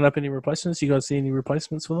we eyeing up any replacements? You guys see any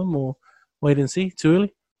replacements for them, or wait and see? Too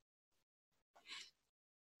early?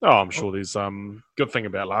 Oh, I'm sure there's good thing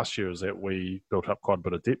about last year is that we built up quite a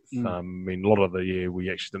bit of depth. I mean, a lot of the year we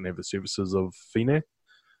actually didn't have the services of Fine.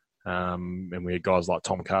 And we had guys like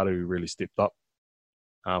Tom Carter who really stepped up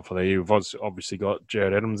for the year. We've obviously got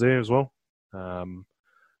Jared Adams there as well.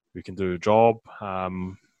 We can do a job.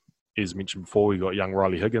 As mentioned before, we got young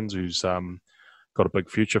Riley Higgins who's got a big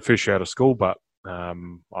future. First year out of school, but I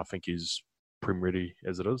think he's Prem ready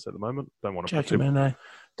as it is at the moment. Don't want to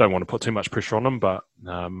put too much pressure on him, but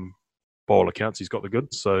by all accounts, he's got the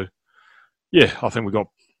goods. So, yeah, I think we've got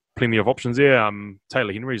plenty of options there.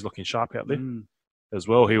 Taylor Henry's looking sharp out there as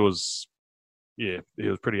well. He was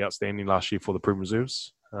pretty outstanding last year for the Prem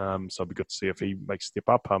Reserves. So it'd be good to see if he makes a step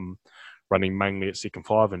up. Running mainly at second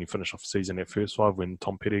five, and he finished off the season at first five when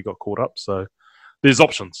Tom Petty got caught up. So there's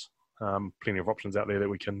options, plenty of options out there that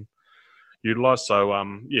we can utilise. So,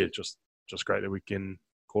 just great that we can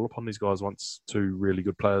call upon these guys once two really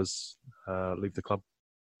good players leave the club.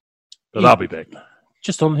 But they'll be back.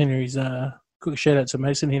 Just on Henry's, quick shout out to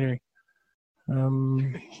Mason Henry.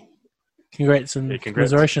 Congrats and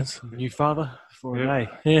congratulations. New father for an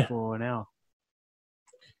for an hour.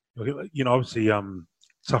 You know, obviously,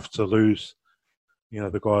 tough to lose. You know,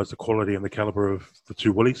 the guys, the quality and the caliber of the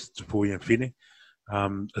two Willies, Tupui and Fine,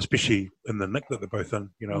 especially in the nick that they're both in.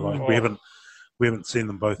 You know, like we haven't seen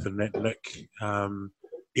them both in that nick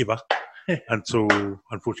ever until,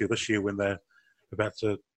 unfortunately, this year when they're about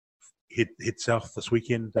to head south this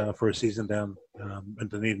weekend for a season down in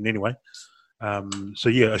Dunedin anyway. So,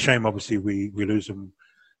 yeah, a shame, obviously, we lose them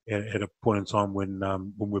at a point in time when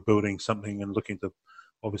we're building something and looking to,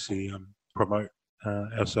 obviously, promote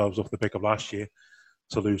ourselves off the back of last year,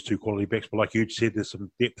 to lose two quality backs. But like you said, there's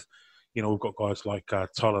some depth. You know, we've got guys like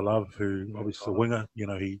Tyler Love, who obviously the winger. You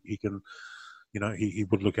know, he can... You know, he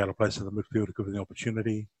would look out of place in the midfield to give him the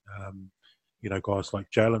opportunity. You know, guys like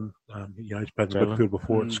Jalen, you know, he's played in the midfield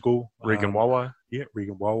before at school. Regan Wawai. Yeah,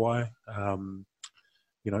 Regan Wawai.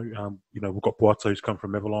 You know, we've got Boato who's come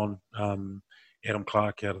from Avalon. Adam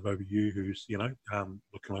Clark out of OBU, who's, you know,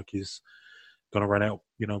 looking like he's going to run out,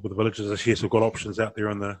 you know, with the Villagers this year. So we've got options out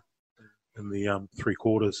there in the three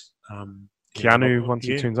quarters. Keanu, once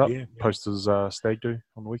he turns up, post his stag do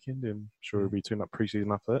on the weekend, and sure he'll be turning up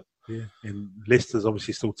pre-season after that. Yeah, and Leicester's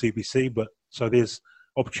obviously still TBC, but so there's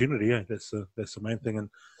opportunity. Yeah, that's the main thing. And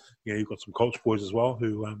you know, you've got some Colts boys as well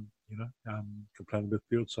who can play in the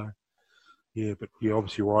midfield. So yeah, but yeah,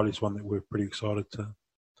 obviously Riley's one that we're pretty excited to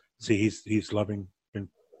see. He's loving in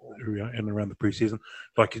and around the pre-season.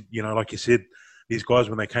 Like you said, these guys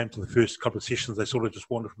when they came to the first couple of sessions, they sort of just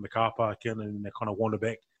wandered from the car park in and they kind of wander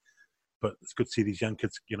back. But it's good to see these young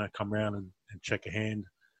kids, you know, come around and shake a hand,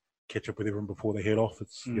 catch up with everyone before they head off.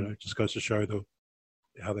 It's you know, just goes to show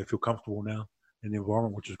how they feel comfortable now in the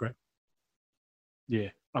environment, which is great. Yeah,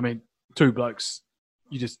 I mean, two blokes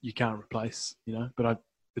you can't replace, you know. But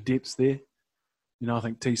the depth's there. You know, I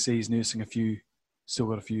think TC's nursing still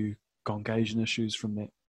got a few contagion issues from that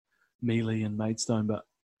Mealy and Maidstone, but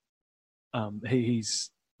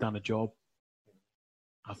he's done a job.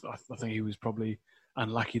 I think he was probably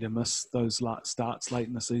unlucky to miss those starts late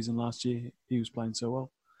in the season last year. He was playing so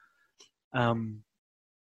well. And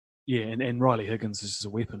Riley Higgins is a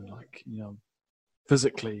weapon. Like, you know,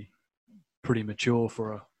 physically pretty mature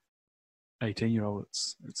for a 18-year-old.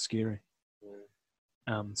 It's scary.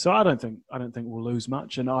 So I don't think we'll lose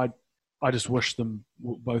much. And I just wish them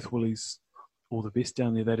both Willies all the best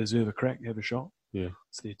down there. They deserve a crack, have a shot. Yeah,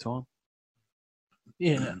 it's their time.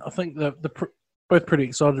 Yeah, I think they're both pretty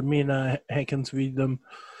excited. Me and Hank interviewed them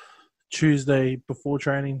Tuesday before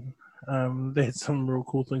training. They had some real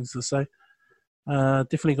cool things to say.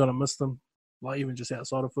 Definitely going to miss them, like even just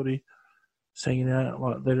outside of footy. just hanging out.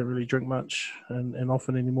 Like they don't really drink much and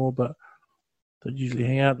often anymore, but they usually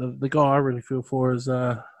hang out. The guy I really feel for is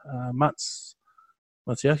Matsiaki.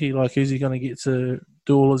 Like, who's he going to get to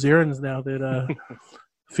do all his errands now that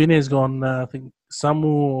Finney's gone? I think Samu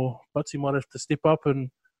or Buttsy might have to step up and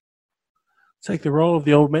take the role of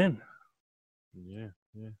the old man. Yeah.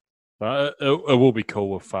 But it will be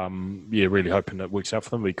cool if, really hoping it works out for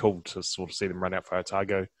them. It'll be cool to sort of see them run out for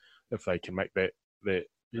Otago if they can make that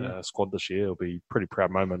squad this year. It'll be a pretty proud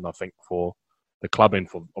moment, I think, for the club and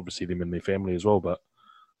for obviously them and their family as well. But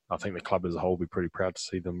I think the club as a whole will be pretty proud to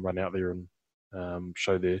see them run out there and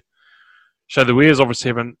show their wares. Obviously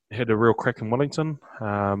haven't had a real crack in Wellington.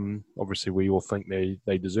 Obviously we all think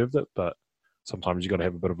they deserved it, but sometimes you've got to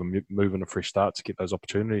have a bit of a move and a fresh start to get those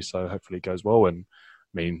opportunities. So hopefully it goes well. And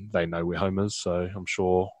I mean, they know where home is, so I'm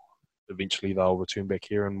sure eventually they'll return back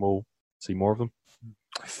here and we'll see more of them.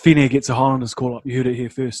 Finney gets a Highlanders call up. You heard it here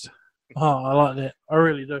first. Oh, I like that. I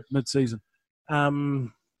really do. Mid-season.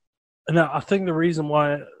 And I think the reason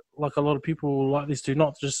why, like, a lot of people like these two,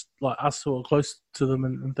 not just like us who are close to them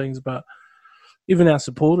and things, but even our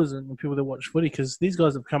supporters and people that watch footy, because these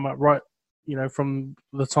guys have come up right, from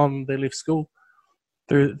the time they left school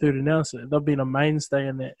through to now. So they've been a mainstay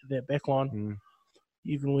in that back line,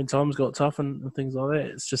 even when times got tough and things like that.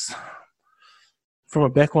 It's just, from a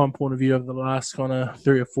backline point of view, over the last kind of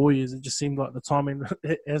 3 or 4 years, it just seemed like the timing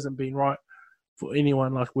hasn't been right for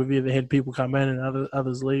anyone. Like, we've either had people come in and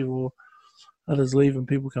others leave, or others leave and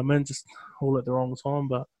people come in, just all at the wrong time.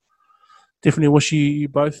 But definitely wish you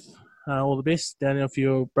both all the best. Down here for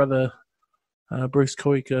your brother, Bruce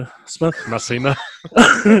Koika Smith. Masina.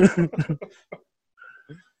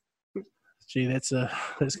 Gee, that's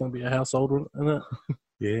going to be a household one, isn't it?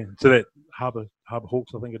 Yeah. So that Harbour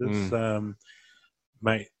Hawks, I think it is.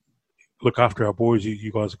 Mate, look after our boys.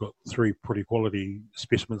 You guys have got 3 pretty quality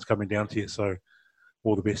specimens coming down to you, so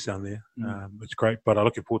all the best down there. It's great, but I'm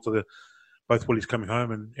looking forward to both Willies coming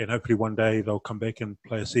home, and hopefully one day they'll come back and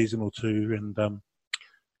play a season or 2 and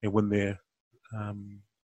win their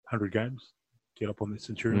 100 games, get up on the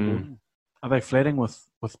Centurion board. Are they flatting with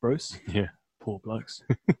Bruce? Yeah. Poor blokes.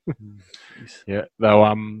 Yeah, they'll.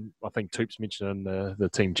 I think Toops mentioned in the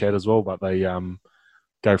team chat as well, but they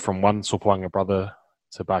go from one Sopoanga brother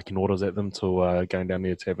to barking orders at them to going down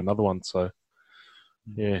there to have another one. So,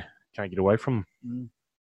 yeah, can't get away from them.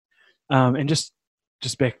 And just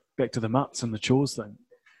back to the mutts and the chores thing.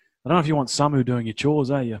 I don't know if you want Samu doing your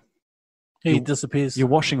chores, are you? He disappears. Your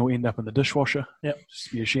washing will end up in the dishwasher. Yep.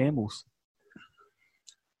 Just be a shambles.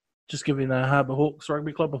 Just giving Harbour Hawks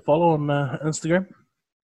Rugby Club a follow on Instagram,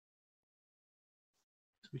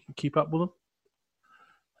 so we can keep up with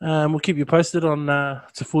them. We'll keep you posted on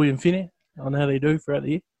Tafui and Finney on how they do throughout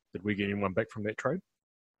the year. Did we get anyone back from that trade?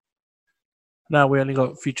 No, we only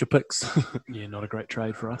got future picks. Yeah, not a great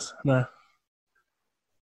trade for us. No.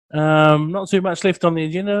 Not too much left on the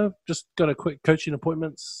agenda. Just got a quick coaching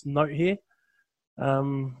appointments note here. They're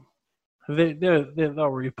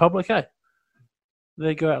Republic, eh?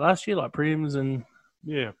 They go out last year, like Prims and...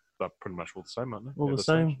 Yeah, they're pretty much all the same, aren't they? All the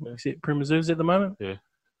same, except Prim Reserves at the moment? Yeah.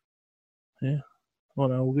 Yeah. Well,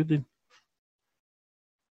 no, all good then.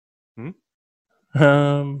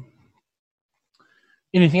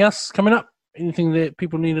 Anything else coming up? Anything that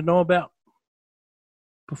people need to know about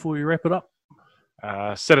before we wrap it up?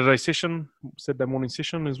 Saturday morning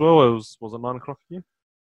session as well. It was it 9 o'clock again?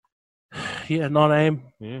 Yeah, 9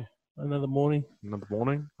 a.m. Yeah. Another morning.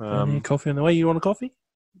 Coffee on the way. You want a coffee?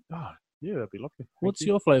 Oh, yeah, that'd be lovely. What's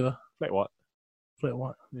your flavour? Flat white. Flat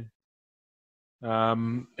white. Yeah.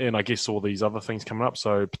 And I guess all these other things coming up.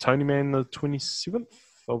 So Petone Man, the 27th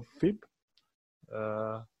of Feb.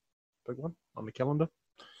 Big one on the calendar.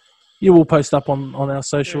 Yeah, we'll post up on our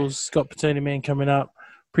socials. Got Petone Man coming up.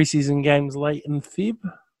 Preseason games late in Feb.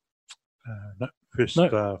 First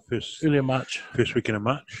early March. First weekend of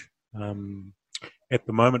March. At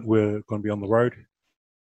the moment, we're going to be on the road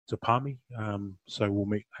to Palmy. So we'll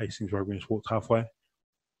meet Hastings Rugby and Sports halfway.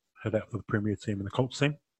 Head out for the Premier team and the Colts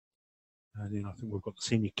team. And then I think we've got the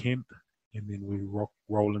senior camp. And then we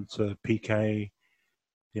roll into PK,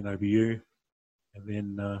 then OBU. And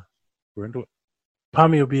then we're into it.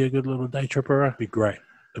 Palmy will be a good little day tripper. It'd be great.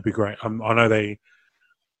 I know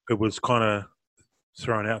it was kind of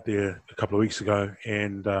thrown out there a couple of weeks ago.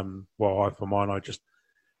 And for mine, I just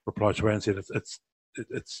replied to her and said,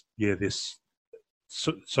 there's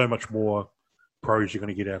so much more pros you're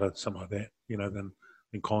going to get out of something like that, than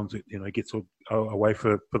cons. It gets away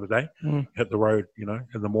for the day, hit the road,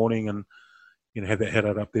 in the morning, and have that head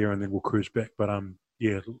out up there, and then we'll cruise back. But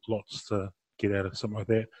lots to get out of something like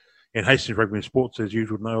that. And Hastings Rugby and Sports, as you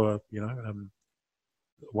would know,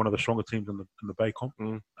 one of the stronger teams in the Bay Comp.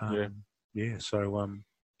 Yeah. So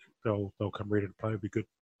they'll come ready to play. It'll be good.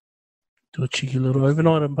 Do a cheeky little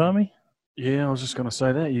overnight in Palmy. Yeah, I was just going to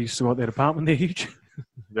say that. You still got that apartment there, huge.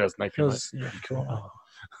 There's Napier, mate. Yeah, cool.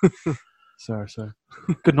 So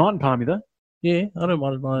good night in Palmy though. Yeah, I don't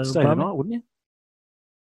mind a night in Stay the Palmy. night, wouldn't you?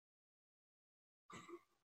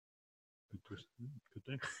 Good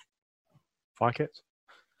thing. Firecats.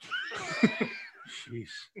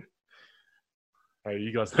 Jeez. Hey,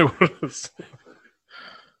 you guys know what it is.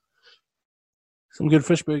 Some good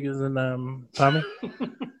fish burgers in Palmy.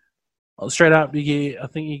 Straight up, I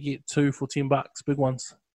think you get 2 for $10. Big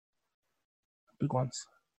ones.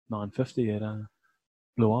 $9.50 at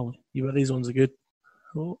Blue Island. Yeah, but these ones are good.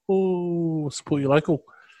 Oh, support your local.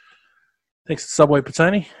 Thanks to Subway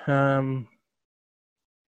Petone.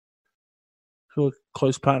 Who are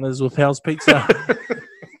close partners with How's Pizza.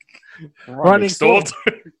 Right next door.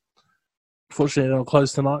 Fortunately, they're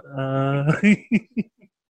closed tonight.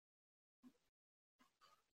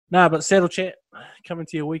 But Saddle Chat coming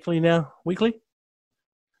to you weekly now.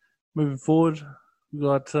 Moving forward, we've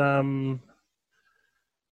got Hard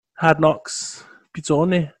Knocks Pizza on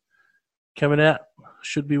there coming out.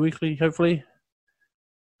 Should be weekly, hopefully.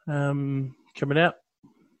 Coming out.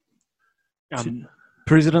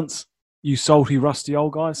 Presidents, you salty, rusty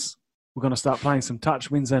old guys, we're going to start playing some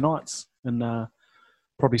touch Wednesday nights and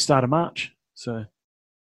probably start of March. So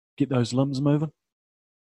get those limbs moving.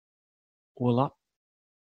 All up.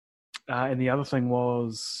 And the other thing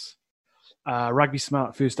was Rugby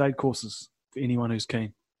Smart first aid courses for anyone who's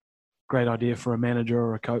keen. Great idea for a manager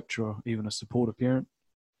or a coach or even a supportive parent.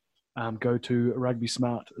 Go to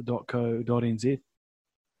rugbysmart.co.nz.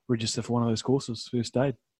 Register for one of those courses, first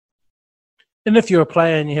aid. And if you're a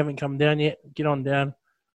player and you haven't come down yet, get on down.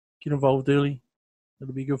 Get involved early.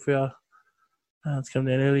 It'll be good for you to come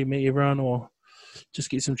down early, meet everyone, or just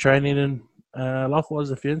get some training in.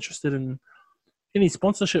 Likewise, if you're interested in any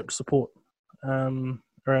sponsorship support around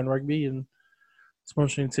rugby and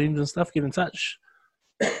sponsoring teams and stuff, get in touch.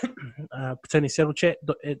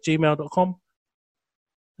 PetoniSaddleChat@gmail.com.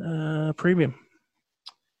 Premium.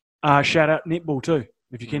 Shout out netball too.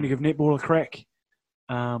 If you're keen to give netball a crack,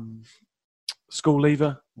 school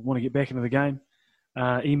leaver, want to get back into the game,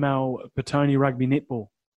 email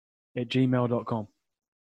PetoniRugbyNetball@gmail.com.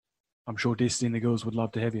 I'm sure Destiny and the girls would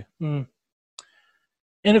love to have you.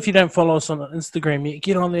 And if you don't follow us on Instagram yet,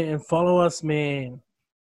 get on there and follow us, man.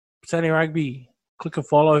 Petone Rugby. Click and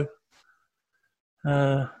follow.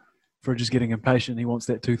 For just getting impatient, he wants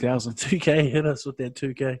that 2,000. 2K, hit us with that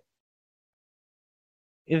 2K.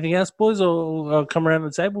 Anything else, boys, or I'll come around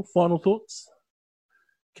the table? Final thoughts?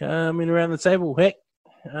 Coming around the table. Heck,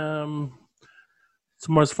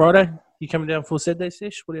 tomorrow's Friday. You coming down for Saturday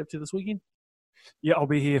sesh? What are you up to this weekend? Yeah, I'll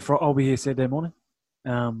be here Saturday morning.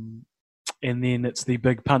 And then it's the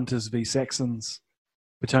big punters v Saxons,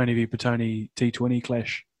 Petone v Petone T20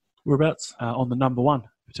 clash. Whereabouts? On the number 1,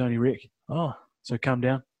 Petone Rec. Oh. So come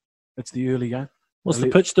down. It's the early game. What's the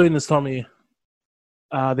pitch doing this time of year?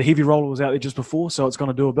 The heavy roller was out there just before, so it's going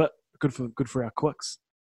to do a bit. Good for our quicks.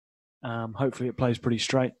 Hopefully it plays pretty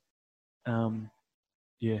straight.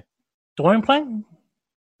 Yeah. Dwayne playing?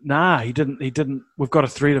 Nah, he didn't. We've got a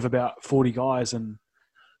thread of about 40 guys, and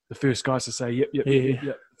the first guys to say,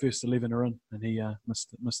 yep, first 11 are in, and he missed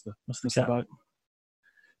the boat.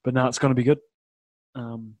 But no, it's going to be good.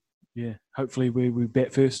 Yeah, hopefully we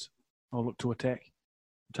bat first. I'll look to attack,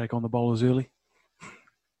 take on the bowlers early.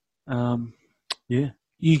 Yeah.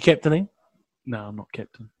 You captaining? No, I'm not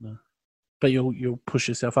captain. No, but you'll push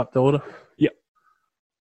yourself up the order. Yep.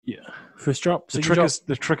 Yeah. First drop.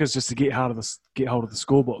 The trick is just to get hold of the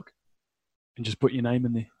scorebook, and just put your name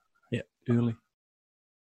in there. Yeah. Early.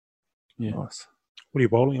 Yeah. Nice. What are you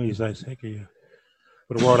bowling these days? Heck, are you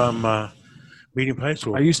got a right arm medium pace?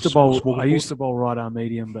 Or I used to bowl right arm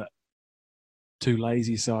medium, but too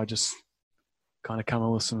lazy, so I just kind of come in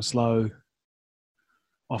with some slow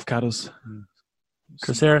off cutters.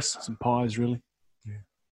 Chris Harris, some pies, really. Yeah.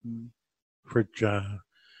 Fridge right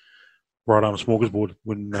arm smorgasbord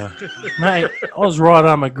when. Mate, I was right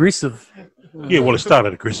arm aggressive. Yeah, well, it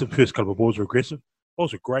started aggressive. First couple of balls were aggressive. I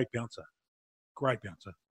was a great bouncer.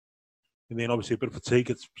 And then obviously a bit of fatigue.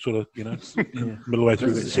 It's sort of, middle way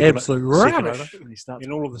through that second. Absolute rubbish.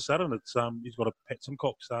 And all of a sudden, it's he's got a Pat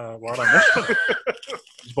Simcox right arm.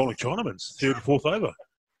 He's bowling Chinamans, 3rd and 4th over.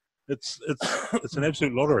 It's an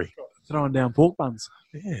absolute lottery. Throwing down pork buns.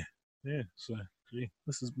 Yeah. So, yeah.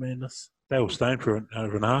 This is madness. Dale Stone for an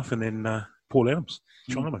over and a half, and then Paul Adams,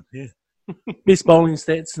 Chinaman. Yeah. Best bowling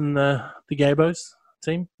stats in the Gabos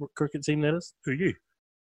team, cricket team, that is. Who are you?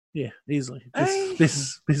 Yeah, easily. This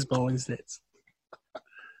is best bowling stats.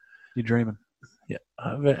 You're dreaming. Yeah,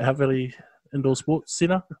 Hutt Valley Indoor Sports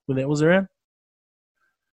Centre when that was around.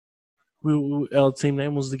 Our team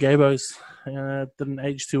name was the Gabos. Didn't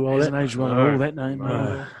age too well. Hasn't aged well at all, that name.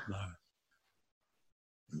 No.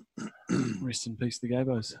 Rest in peace, the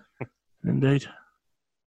Gabos. Indeed.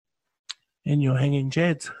 And you're hanging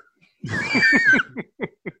Jads.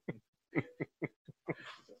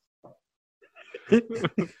 There's a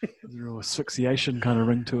real asphyxiation kind of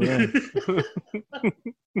ring to it.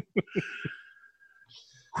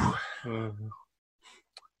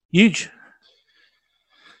 Huge.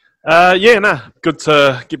 Good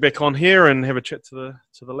to get back on here and have a chat to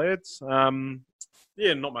the lads.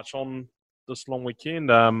 Not much on this long weekend.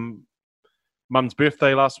 Mum's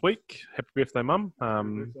birthday last week. Happy birthday, Mum.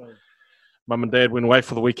 Mum and Dad went away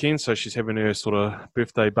for the weekend, so she's having her sort of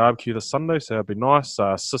birthday barbecue this Sunday, so that'll be nice.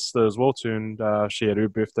 Sister as well she had her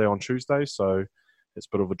birthday on Tuesday, so it's a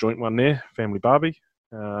bit of a joint one there, family barbie.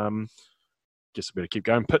 Guess I better keep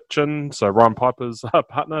going. Pitching, so Ryan Piper's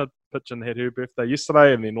partner, Pitchin, had her birthday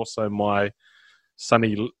yesterday, and then also my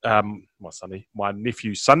nephew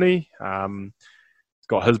Sonny,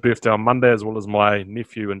 got his birthday on Monday, as well as my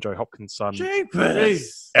nephew and Joe Hopkins' son.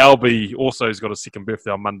 Jeepers. Albie also has got a second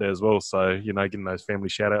birthday on Monday as well, so, getting those family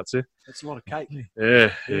shout-outs there. That's a lot of cake.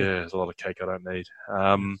 Yeah, there's a lot of cake I don't need.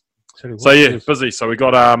 Busy. So we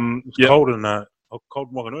got... It's cold in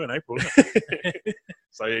Wanganui in April, isn't it?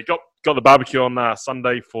 So got the barbecue on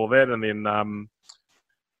Sunday for that, and then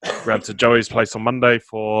grabbed to Joey's place on Monday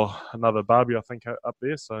for another barbie, I think, up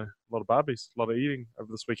there. So a lot of barbies, a lot of eating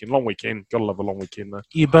over this weekend. Long weekend. Gotta love a long weekend, though.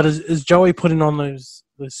 Yeah, but is Joey putting on those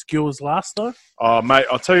skewers last, though? Oh, mate,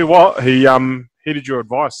 I'll tell you what. He heeded your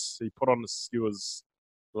advice. He put on the skewers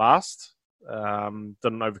last. Didn't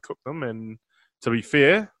overcook them. And to be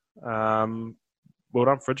fair, well done,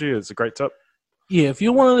 Fridgie. It's a great tip. Yeah, if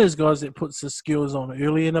you're one of those guys that puts the skewers on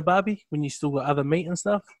early in a barbie, when you still got other meat and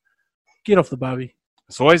stuff, get off the barbie.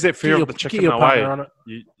 It's always that fear of the chicken away. On it.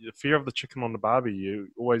 The fear of the chicken on the barbie. You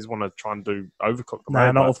always want to try and overcook them.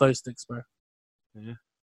 Nah, not with those sticks, bro. Yeah.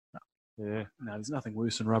 Yeah. No, there's nothing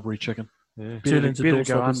worse than rubbery chicken. Yeah. Better to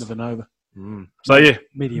go under than over. Mm. So, yeah.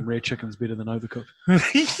 Medium rare chicken's better than overcooked.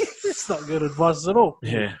 It's not good advice at all.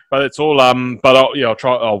 Yeah. But it's all, but I'll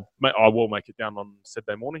try, I will make it down on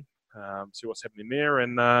Saturday morning, see what's happening there.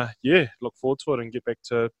 And, look forward to it and get back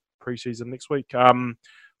to pre-season next week.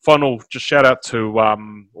 Final, just shout out to,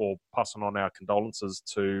 or passing on our condolences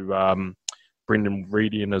to Brendan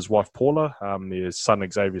Reedy and his wife Paula. His son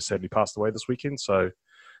Xavier sadly passed away this weekend, so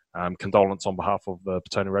condolence on behalf of the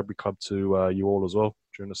Petone Rugby Club to you all as well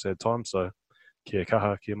during a sad time. So, kia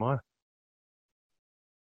kaha, kia mai.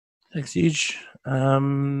 Thanks, Huge.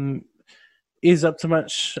 Is up to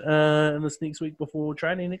much in this next week before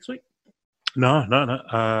training next week? No.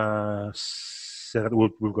 Saturday,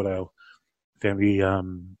 we've got our family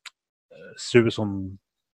service on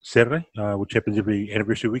Saturday, which happens every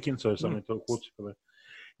anniversary weekend, so something to look forward to for the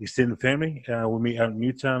extended family. We'll meet out in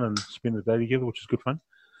Newtown and spend the day together, which is good fun.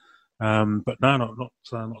 But no, not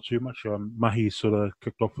too much. Mahi sort of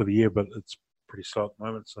kicked off for the year, but it's pretty slow at the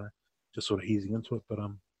moment, so just sort of easing into it. But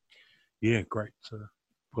great to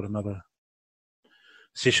put another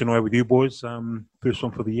session away with you boys. First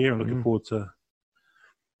one for the year, and looking forward to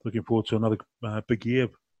another big year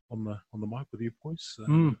on the mic with you boys.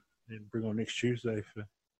 And bring on next Tuesday for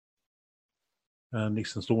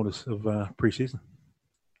next instalment of pre-season.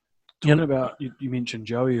 Talking about, you mentioned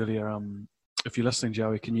Joey earlier. If you're listening,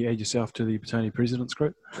 Joey, can you add yourself to the Petone Presidents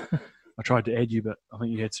group? I tried to add you, but I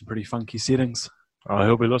think you had some pretty funky settings. Oh,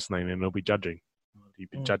 he'll be listening and he'll be judging. He'll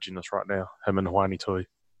be judging us right now. Him and Hawani Tui.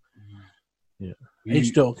 Yeah.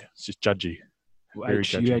 H-Dog. It's just judgy. Well,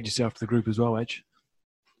 H, you add yourself to the group as well, H.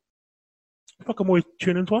 How come we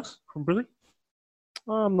tune in to us from Brizzy?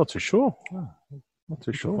 I'm not too sure. Not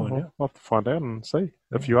too sure. I'll have to find out and see.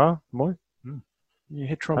 If you are, Moy. You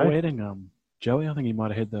had trouble adding Joey. I think he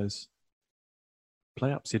might have had those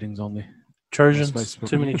play-up settings on there. Trojans.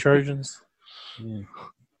 Too many Trojans.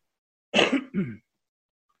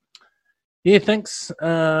 Yeah. Thanks.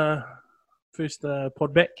 First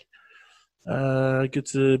pod back. Good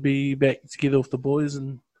to be back together with the boys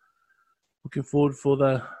and looking forward for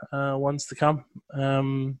the ones to come.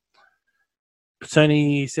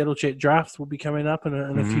 Petone Saddle Chat draft will be coming up in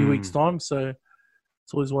a few weeks' time, so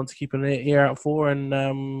it's always one to keep an ear out for.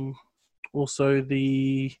 And also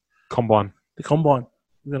the Combine. The Combine.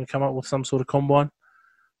 We're going to come up with some sort of Combine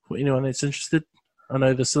for anyone that's interested. I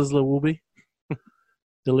know the Sizzler will be.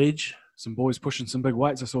 The Ledge. Some boys pushing some big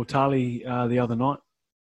weights. I saw Tali the other night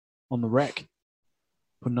on the rack,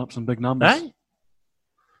 putting up some big numbers. Hey?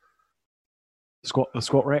 The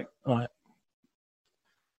squat rack. All right.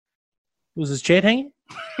 Was his chat hanging?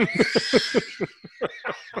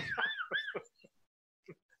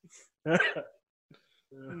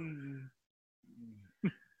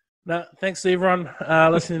 No, thanks to everyone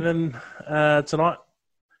listening in tonight.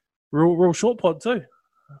 Real short pod too.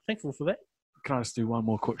 Thankful for that. Can I just do one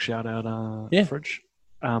more quick shout out? Yeah. Fridge.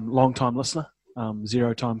 Long time listener,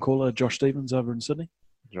 0 time caller, Josh Stevens over in Sydney.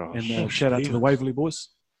 Josh. And shout out to the Waverley boys.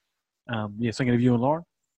 Thinking of you and Lauren.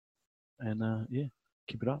 And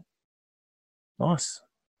keep it up. Nice.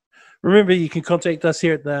 Remember, you can contact us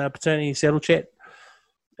here at the Paternity Saddle Chat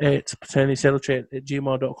at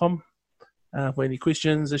paternitysaddlechat@gmail.com for any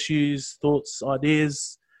questions, issues, thoughts,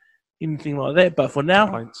 ideas, anything like that. But for now,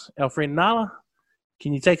 Complaints. our friend Nala,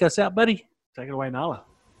 can you take us out, buddy? Take it away, Nala.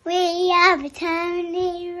 We are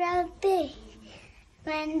Paternity Rugby.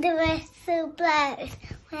 When the whistle blows,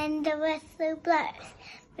 when the whistle blows,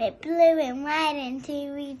 we're blue and white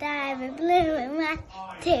until we die. We're blue and white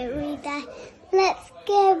till we die. Let's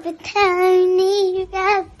go Paternity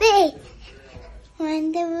Rugby.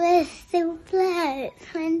 When the whistle blows,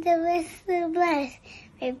 when the whistle blows,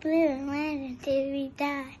 we're blue and white until we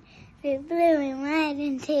die. We're blue and white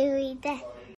until we die.